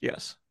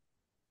 Yes.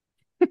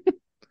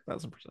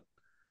 1,000%.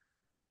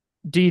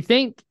 Do you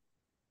think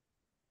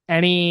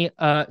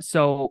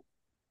so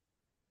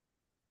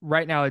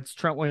right now it's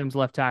Trent Williams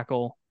left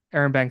tackle,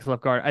 Aaron Banks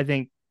left guard. I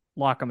think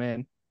lock him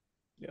in.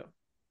 Yeah.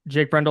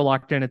 Jake Brendel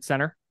locked in at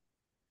center.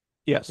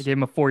 Yes. They gave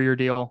him a 4-year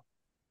deal.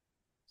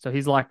 So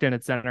he's locked in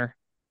at center.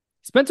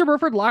 Spencer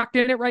Burford locked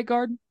in at right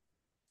guard.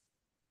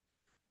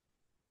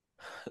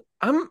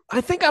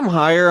 I think I'm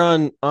higher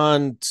on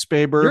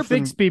Spayburf. You're a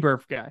big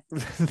Spayburf guy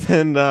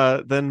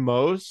than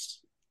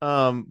most.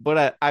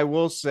 But I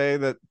will say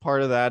that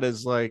part of that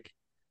is like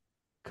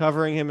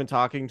covering him and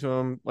talking to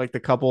him like the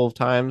couple of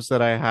times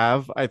that I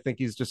have. I think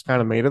he's just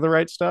kind of made of the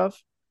right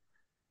stuff.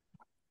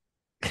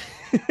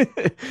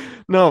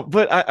 No,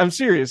 but I'm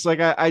serious. Like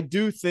I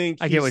do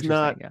think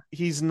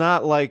he's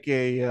not like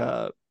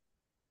a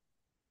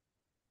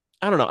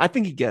I don't know. I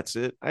think he gets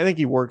it. I think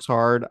he works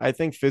hard. I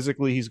think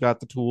physically he's got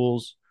the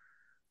tools.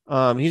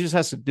 He just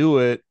has to do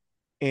it.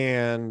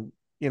 And,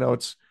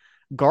 it's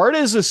guard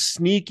is a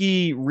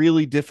sneaky,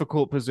 really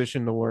difficult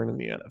position to learn in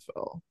the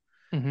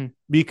NFL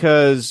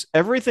because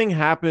everything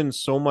happens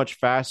so much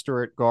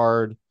faster at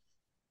guard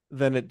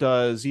than it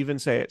does even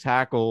say at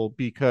tackle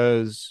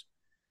because,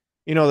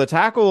 the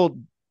tackle,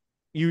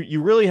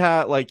 you really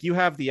have you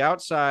have the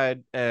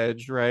outside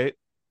edge, right?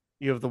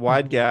 You have the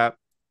wide gap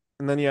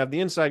and then you have the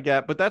inside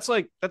gap, but that's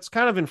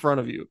kind of in front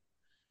of you.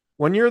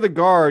 When you're the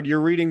guard, you're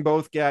reading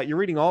you're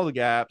reading all the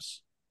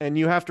gaps and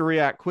you have to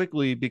react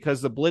quickly because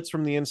the blitz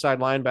from the inside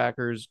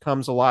linebackers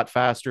comes a lot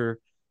faster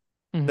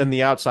than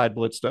the outside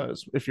blitz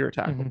does if you're a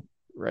tackle,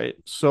 right?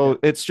 So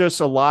it's just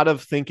a lot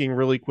of thinking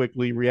really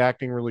quickly,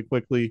 reacting really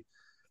quickly.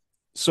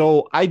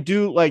 So I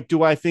do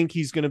I think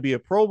he's going to be a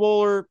Pro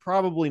Bowler?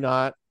 Probably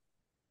not,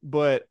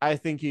 but I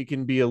think he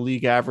can be a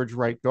league average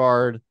right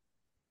guard.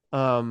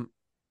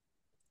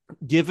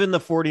 Given the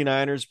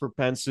 49ers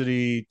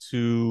propensity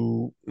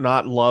to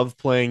not love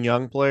playing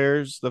young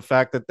players, the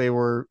fact that they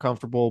were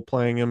comfortable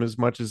playing him as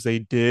much as they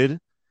did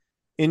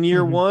in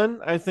year one,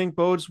 I think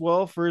bodes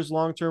well for his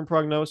long-term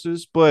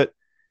prognosis, but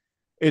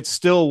it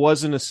still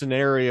wasn't a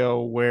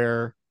scenario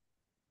where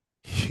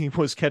he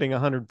was getting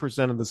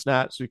 100% of the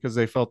snaps because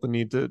they felt the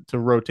need to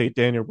rotate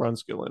Daniel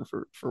Brunskill in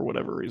for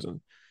whatever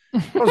reason.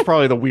 That was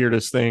probably the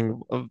weirdest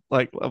thing of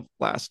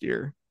last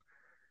year.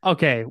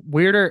 Okay,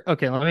 weirder.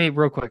 Okay,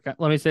 let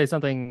me say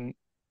something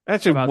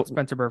about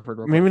Spencer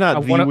Burford. Maybe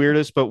not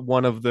weirdest, but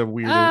one of the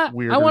weirder.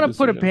 I want to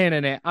put a pin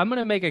in it. I'm going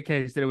to make a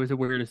case that it was the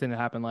weirdest thing that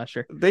happened last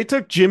year. They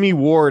took Jimmy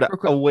Ward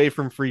away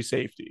from free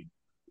safety.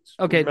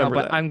 Okay, no,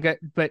 but I'm good.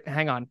 But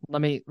hang on, let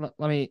me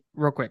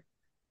real quick.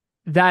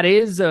 That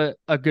is a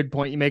good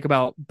point you make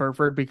about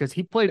Burford because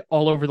he played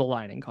all over the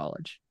line in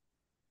college.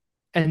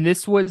 And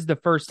this was the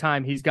first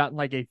time he's gotten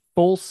a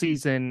full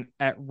season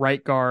at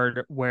right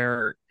guard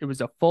where it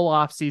was a full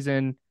off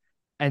season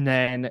and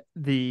then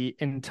the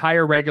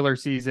entire regular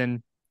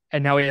season.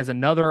 And now he has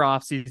another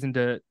off season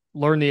to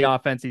learn the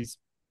offense.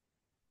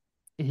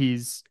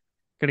 He's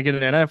going to get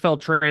an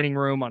NFL training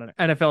room on an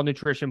NFL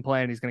nutrition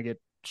plan. He's going to get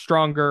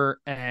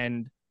stronger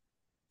and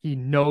he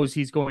knows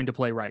he's going to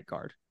play right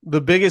guard.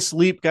 The biggest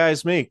leap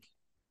guys make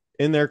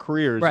in their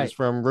careers is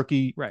from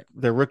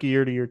their rookie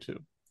year to year two,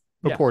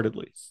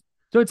 purportedly. Yeah.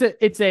 So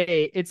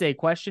it's a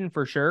question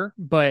for sure,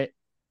 but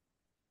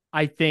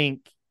I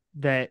think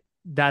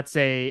that's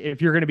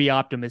if you're going to be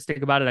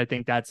optimistic about it, I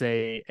think that's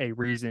a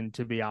reason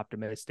to be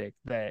optimistic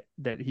that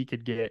he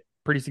could get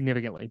pretty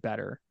significantly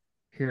better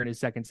here in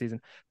his second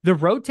season. The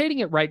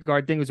rotating at right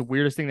guard thing was the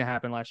weirdest thing that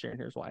happened last year, and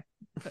here's why.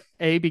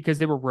 A, because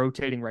they were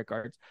rotating right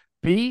guards.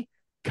 B,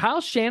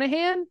 Kyle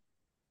Shanahan,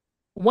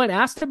 when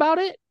asked about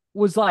it,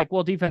 was like,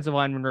 well, defensive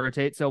linemen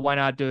rotate, so why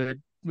not do it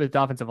with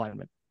offensive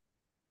linemen?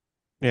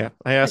 Yeah,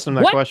 I asked him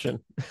that question.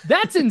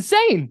 That's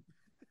insane.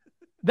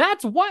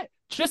 That's what.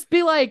 Just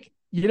be like,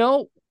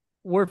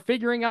 we're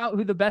figuring out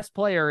who the best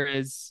player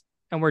is,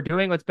 and we're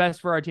doing what's best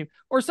for our team,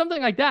 or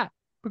something like that.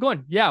 We're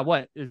going, yeah,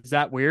 what? Is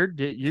that weird?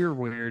 You're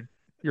weird.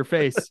 Your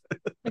face.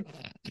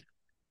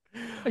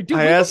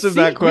 I asked him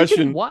that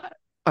question. What?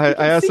 I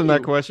asked him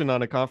that question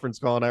on a conference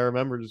call, and I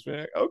remember just being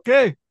like,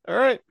 okay, all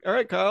right,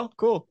 Kyle,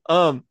 cool.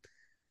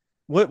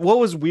 What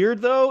was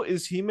weird though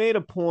is he made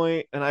a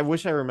point, and I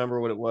wish I remember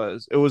what it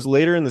was. It was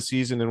later in the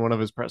season in one of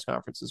his press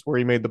conferences where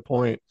he made the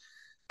point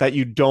that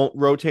you don't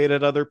rotate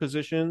at other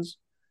positions.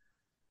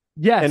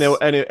 Yes. And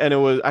it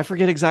was, I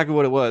forget exactly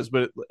what it was,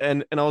 but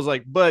and I was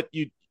like, but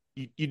you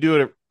do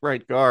it at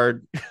right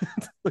guard.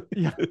 But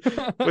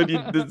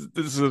this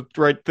is the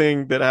right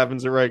thing that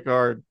happens at right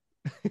guard.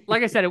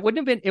 Like I said, it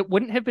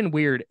wouldn't have been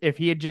weird if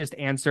he had just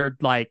answered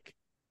like,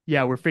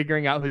 yeah, we're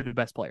figuring out who the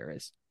best player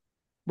is.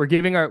 We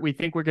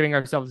think we're giving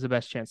ourselves the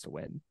best chance to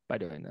win by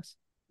doing this.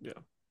 Yeah.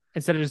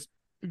 Instead of just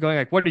going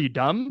like, what are you,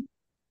 dumb?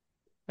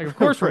 Like, of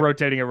course we're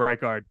rotating a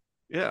right guard.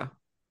 Yeah.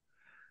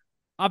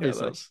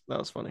 Obviously. Yeah, that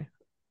was funny.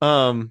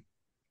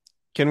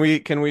 Can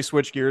we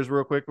switch gears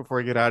real quick before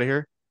we get out of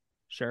here?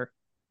 Sure.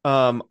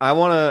 I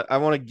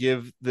wanna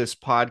give this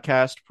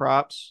podcast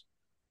props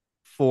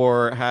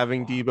for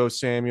having Deebo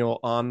Samuel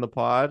on the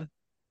pod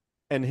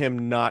and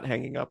him not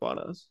hanging up on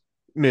us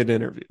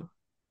mid-interview.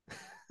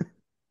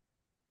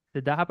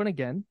 Did that happen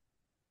again?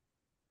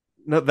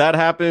 No, that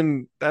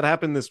happened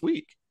this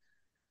week.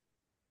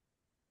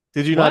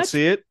 Did you not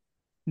see it?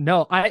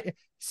 No,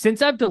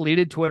 since I've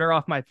deleted Twitter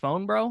off my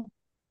phone, bro,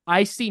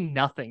 I see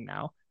nothing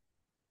now.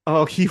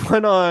 Oh, he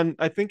went on,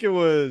 I think it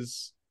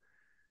was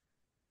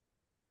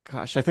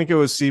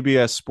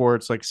CBS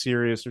Sports, like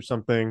Sirius or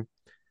something.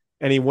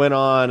 And he went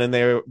on and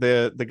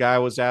the guy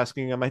was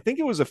asking him, I think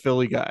it was a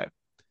Philly guy.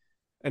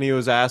 And he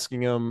was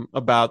asking him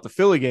about the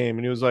Philly game.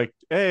 And he was like,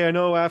 hey, I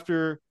know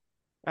after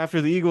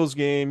the Eagles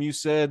game, you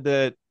said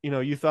that,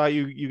 you thought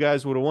you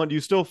guys would have won. Do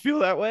you still feel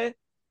that way?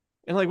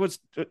 And like, what's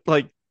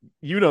like,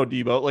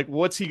 Deebo, like,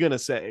 what's he going to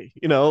say?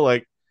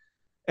 Like,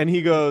 and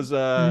he goes,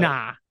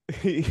 nah,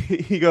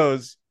 he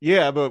goes,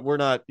 yeah, but we're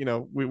not, we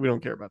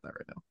don't care about that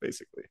right now,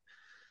 basically.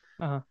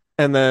 Uh-huh.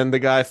 And then the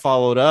guy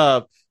followed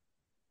up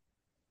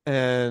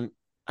and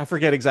I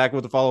forget exactly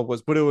what the follow-up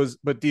was, but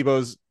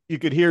you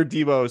could hear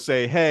Deebo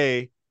say,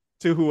 hey,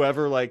 to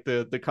whoever like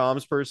the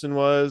comms person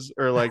was,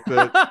 or like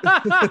the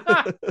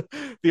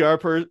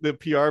the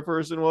PR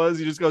person was.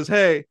 He just goes,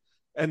 hey,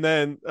 and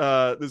then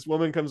this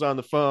woman comes on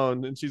the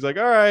phone and she's like,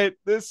 all right,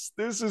 this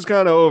is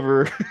kind of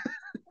over.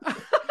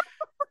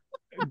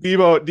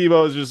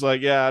 Deebo is just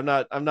like,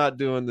 yeah, I'm not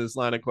doing this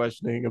line of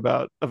questioning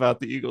about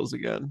the Eagles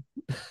again.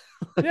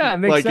 Yeah, it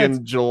makes like sense.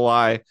 In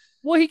July.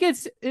 Well,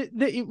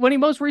 when he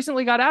most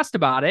recently got asked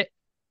about it,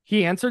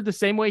 he answered the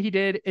same way he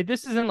did.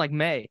 This is in like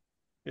May.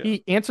 Yeah.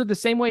 He answered the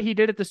same way he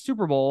did at the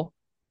Super Bowl,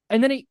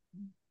 and then he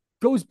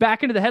goes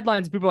back into the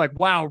headlines. People are like,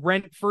 "Wow,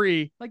 rent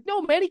free." Like,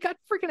 no, man, he got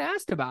freaking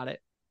asked about it.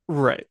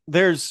 Right.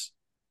 There's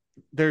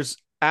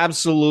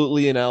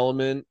absolutely an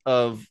element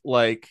of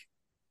like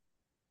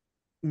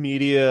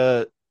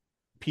media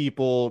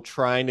people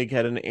trying to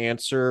get an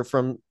answer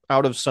from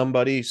out of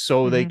somebody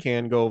so they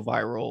can go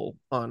viral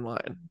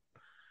online.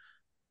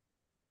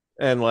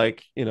 And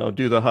like,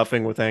 do the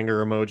huffing with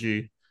anger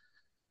emoji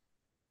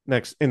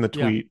next in the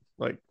tweet.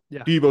 Like,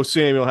 Deebo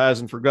Samuel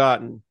hasn't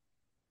forgotten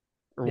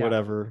or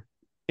whatever,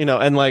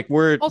 and like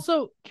we're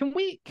also, can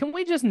we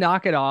just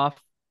knock it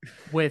off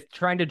with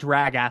trying to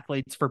drag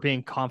athletes for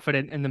being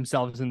confident in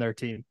themselves and their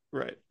team?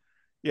 Right.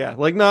 Yeah.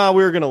 Like, nah,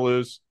 we were going to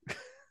lose.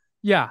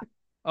 Yeah.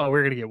 Oh,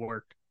 we're going to get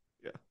worked.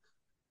 Yeah.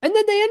 And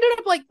then they ended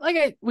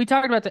up we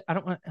talked about I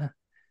don't want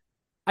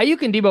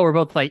Ayuk and Deebo were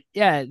both like,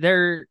 yeah,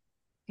 their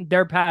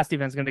pass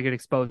defense is going to get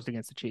exposed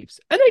against the Chiefs.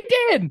 And they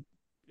did.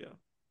 Yeah.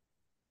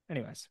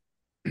 Anyways.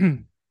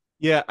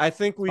 Yeah, I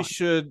think we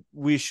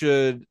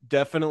should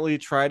definitely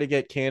try to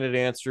get candid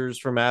answers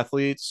from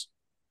athletes,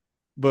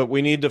 but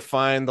we need to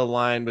find the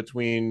line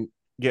between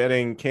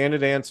getting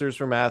candid answers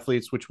from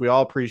athletes, which we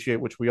all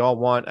appreciate, which we all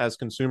want as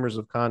consumers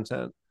of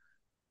content,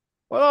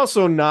 but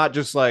also not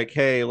just like,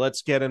 hey,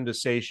 let's get him to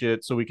say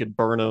shit so we could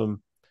burn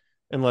him,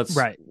 and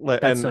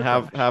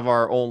have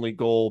our only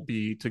goal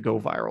be to go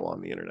viral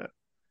on the internet.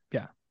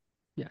 Yeah.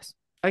 Yes.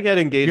 I get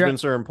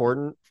engagements are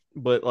important,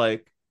 but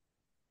like,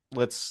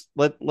 let's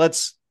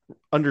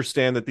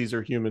understand that these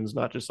are humans,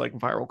 not just like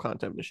viral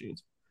content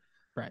machines.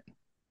 Right.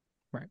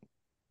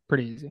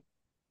 Pretty easy.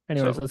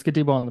 Anyways, let's get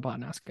Deebo on the pod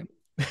and ask him.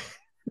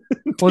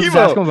 We'll just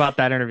ask him about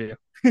that interview.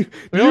 Do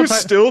you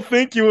still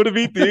think you would have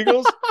beat the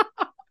Eagles?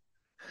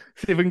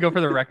 See if we can go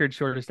for the record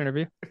shortest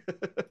interview.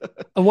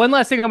 One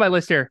last thing on my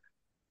list here.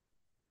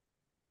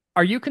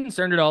 Are you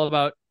concerned at all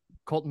about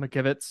Colton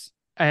McKivitz?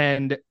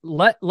 And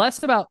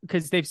less about,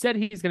 because they've said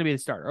he's going to be the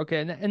starter. Okay.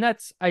 And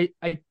that's, I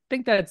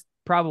think that's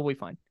probably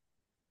fine.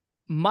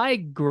 My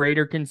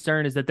greater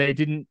concern is that they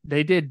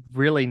did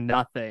really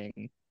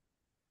nothing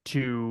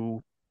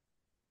to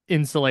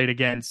insulate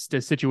against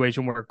a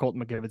situation where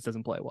Colton McKivitz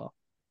doesn't play well.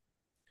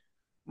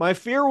 My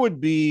fear would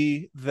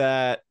be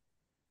that,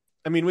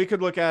 I mean, we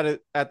could look at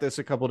this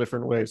a couple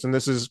different ways, and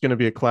this is going to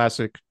be a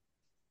classic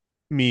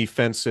me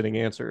fence sitting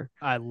answer.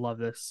 I love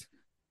this.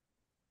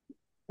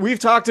 We've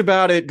talked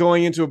about it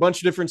going into a bunch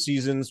of different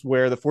seasons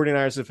where the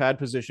 49ers have had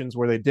positions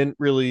where they didn't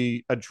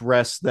really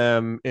address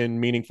them in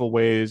meaningful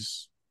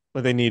ways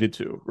that they needed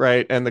to,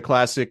 right? And the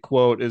classic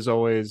quote is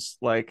always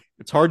like,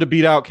 it's hard to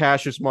beat out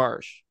Cassius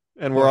Marsh.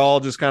 And we're all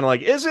just kind of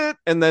like, is it?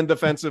 And then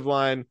defensive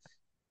line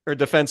or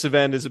defensive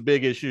end is a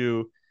big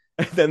issue.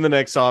 And then the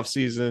next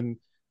offseason,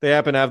 they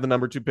happen to have the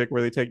number 2 pick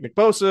where they take Nick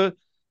Bosa.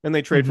 and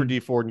they trade for Dee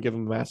Ford and give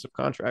him a massive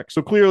contract.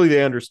 So clearly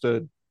they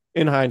understood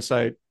in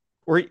hindsight,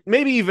 or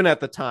maybe even at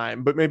the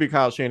time, but maybe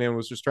Kyle Shanahan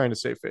was just trying to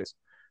save face.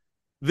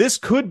 This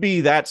could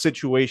be that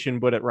situation,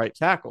 but at right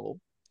tackle.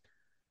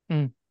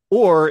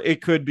 Or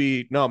it could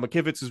be, no,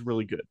 McKivitz is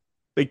really good.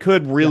 They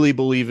could really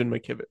believe in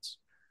McKivitz.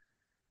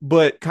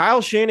 But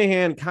Kyle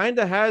Shanahan kind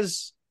of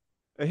has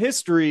a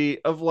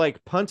history of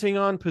like punting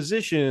on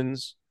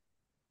positions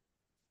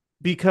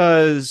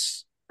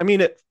because, I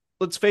mean,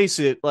 let's face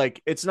it,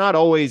 like it's not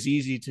always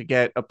easy to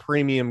get a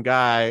premium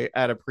guy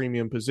at a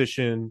premium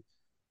position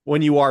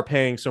when you are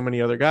paying so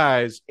many other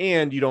guys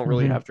and you don't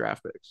really have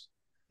draft picks.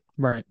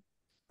 Right.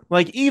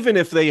 Like, even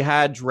if they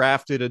had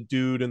drafted a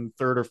dude in the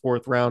third or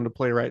fourth round to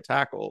play right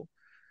tackle,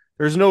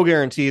 there's no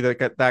guarantee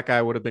that that guy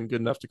would have been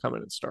good enough to come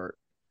in and start.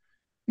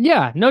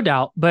 Yeah, no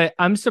doubt. But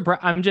I'm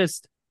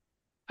surprised.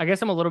 I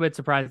guess I'm a little bit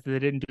surprised that they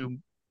didn't do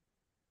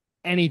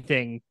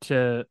anything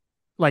to,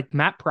 like,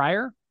 Matt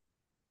Pryor.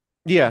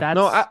 Yeah,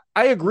 no,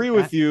 I agree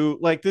with you.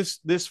 Like,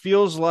 this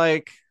feels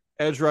like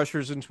edge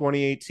rushers in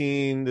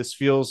 2018. This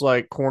feels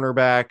like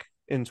cornerback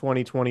in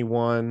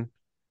 2021.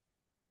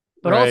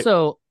 But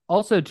right?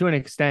 Also to an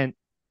extent,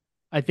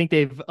 I think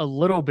they've a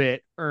little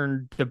bit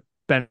earned the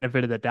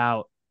benefit of the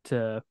doubt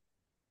to,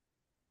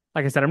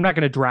 like I said, I'm not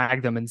going to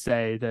drag them and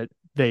say that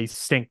they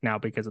stink now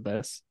because of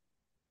this.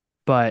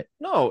 But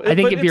no, I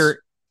think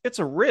it's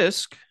a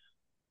risk.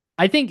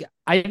 I think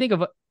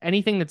of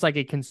anything that's like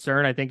a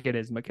concern, I think it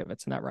is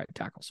McKivitz in that right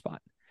tackle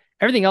spot.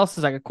 Everything else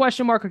is like a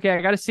question mark. Okay,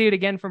 I got to see it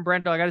again from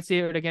Brendel. I got to see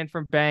it again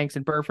from Banks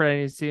and Burford. I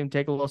need to see him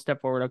take a little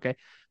step forward. Okay,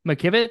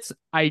 McKivitz,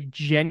 I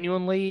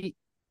genuinely,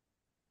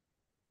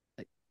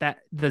 that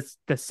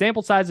the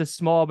sample size is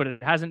small, but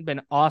it hasn't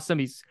been awesome.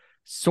 He's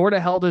sort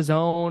of held his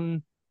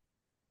own,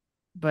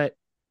 but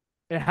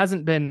it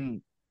hasn't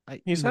been.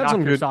 He's had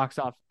some good socks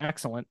off.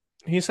 Excellent.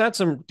 He's had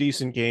some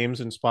decent games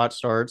and spot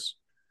starts.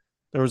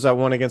 There was that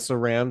one against the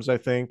Rams, I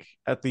think,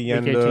 at the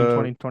end of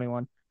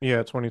 2021.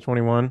 Yeah,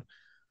 2021.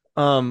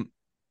 That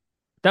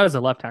was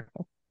a left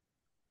tackle.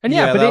 And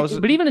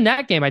but even in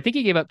that game, I think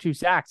he gave up 2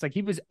 sacks. Like,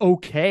 he was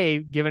okay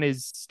given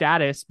his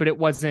status, but it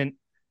wasn't.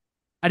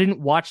 I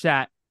didn't watch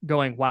that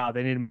going, wow,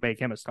 they need to make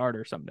him a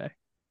starter someday.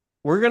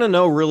 We're gonna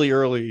know really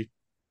early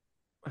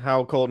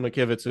how Colton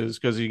McKivitz is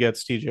because he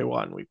gets TJ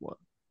Watt in week 1.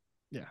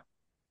 Yeah,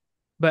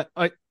 but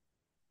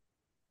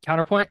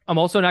counterpoint, I'm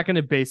also not going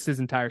to base his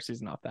entire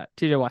season off that.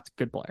 TJ Watt's a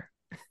good player.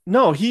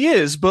 No, he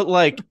is, but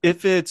like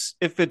if it's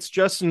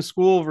Justin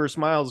School versus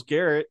Myles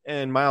Garrett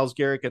and Myles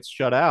Garrett gets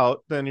shut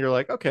out, then you're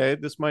like, okay,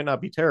 this might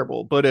not be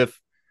terrible. But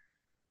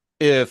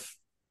if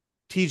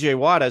TJ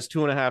Watt has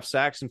 2.5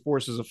 sacks and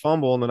forces a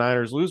fumble and the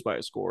Niners lose by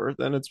a score,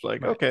 then it's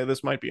like, right, okay,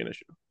 this might be an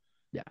issue.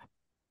 Yeah.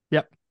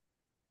 Yep.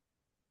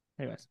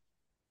 Anyways,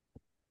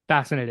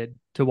 fascinated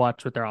to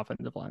watch what their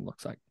offensive line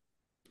looks like.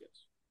 Yes.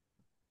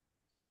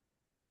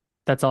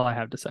 That's all I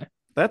have to say.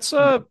 That's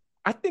I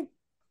think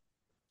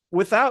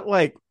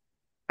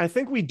I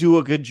think we do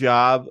a good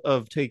job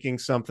of taking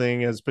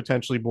something as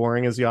potentially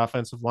boring as the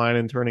offensive line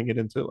and turning it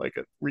into like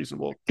a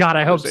reasonable. God,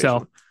 I hope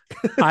so.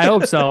 I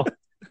hope so.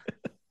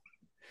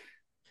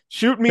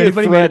 Shoot me a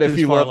thread if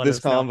you love this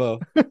combo.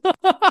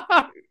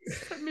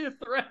 Send me a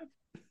thread.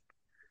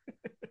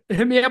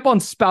 Hit me up on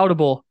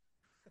Spoutable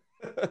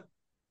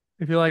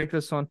if you like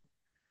this one.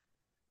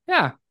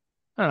 Yeah,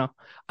 I don't know.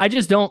 I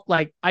just don't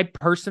like. I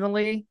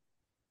personally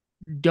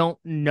don't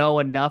know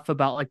enough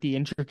about like the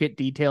intricate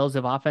details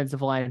of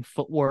offensive line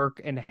footwork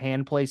and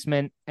hand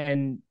placement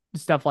and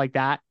stuff like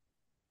that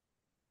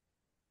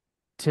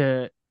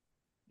to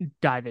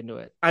dive into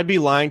it. I'd be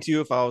lying to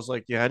you if I was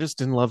like, yeah, I just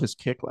didn't love his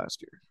kick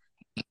last year.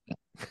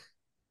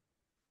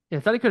 Yeah, I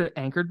thought he could have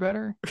anchored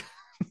better.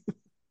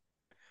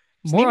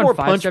 More on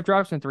 5-step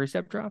drops than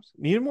 3-step drops.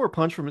 Needed more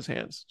punch from his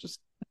hands.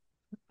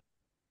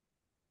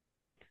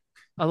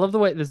 I love the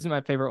way, this is my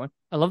favorite one.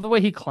 I love the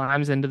way he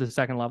climbs into the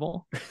second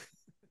level.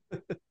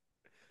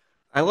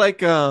 I like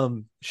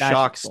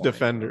shocks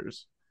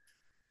defenders.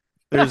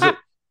 There's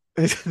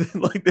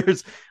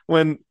there's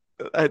when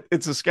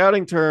it's a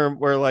scouting term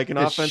where like an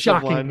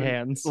offensive lineman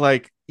hands.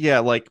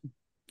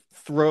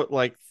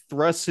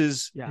 Thrusts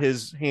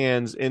his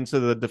hands into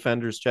the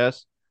defender's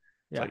chest.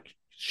 Yeah. Like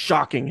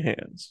shocking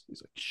hands.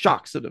 He's like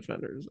shocks the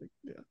defender. He's like,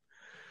 yeah.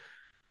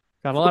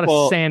 Got a lot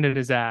of sand in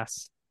his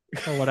ass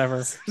or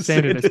whatever.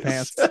 Sand in his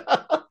pants.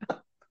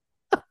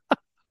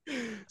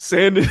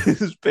 Sand in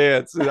his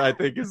pants, I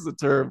think is the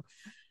term.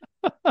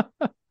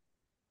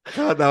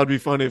 God, that would be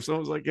funny if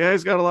someone was like, yeah,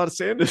 he's got a lot of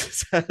sand in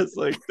his ass.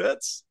 Like,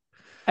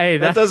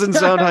 that doesn't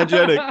sound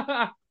hygienic.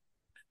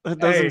 That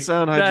doesn't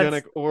sound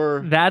hygienic.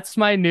 That's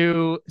my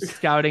new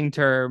scouting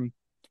term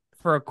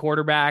for a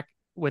quarterback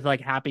with like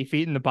happy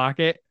feet in the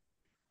pocket.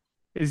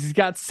 Is he's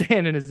got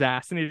sand in his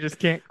ass and he just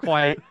can't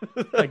quite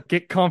like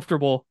get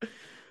comfortable.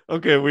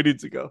 Okay, we need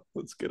to go.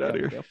 Let's get out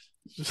of here.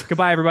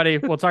 Goodbye, everybody.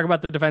 We'll talk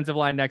about the defensive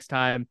line next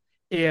time.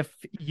 If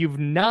you've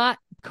not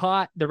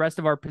caught the rest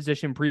of our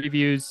position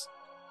previews,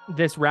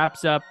 this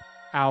wraps up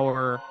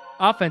our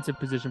offensive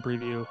position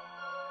preview.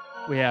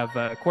 We have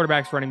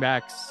quarterbacks, running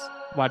backs,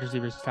 wide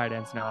receivers, tight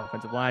ends, now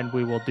offensive line.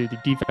 We will do the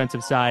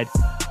defensive side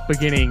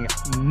beginning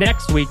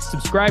next week.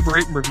 Subscribe,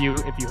 rate, and review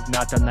if you have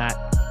not done that.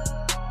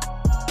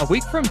 A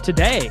week from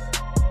today,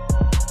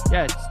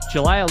 yeah, it's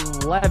July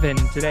 11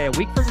 today. A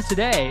week from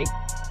today,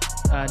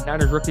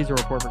 Niners rookies will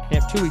report for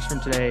camp. 2 weeks from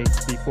today,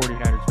 the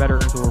 49ers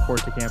veterans will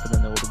report to camp, and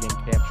then they will begin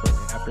camp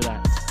shortly after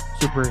that.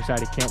 Super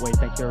excited. Can't wait.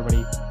 Thank you,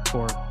 everybody,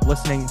 for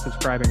listening,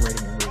 subscribing,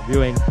 rating, and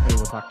reviewing. We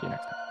will talk to you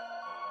next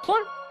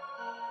time.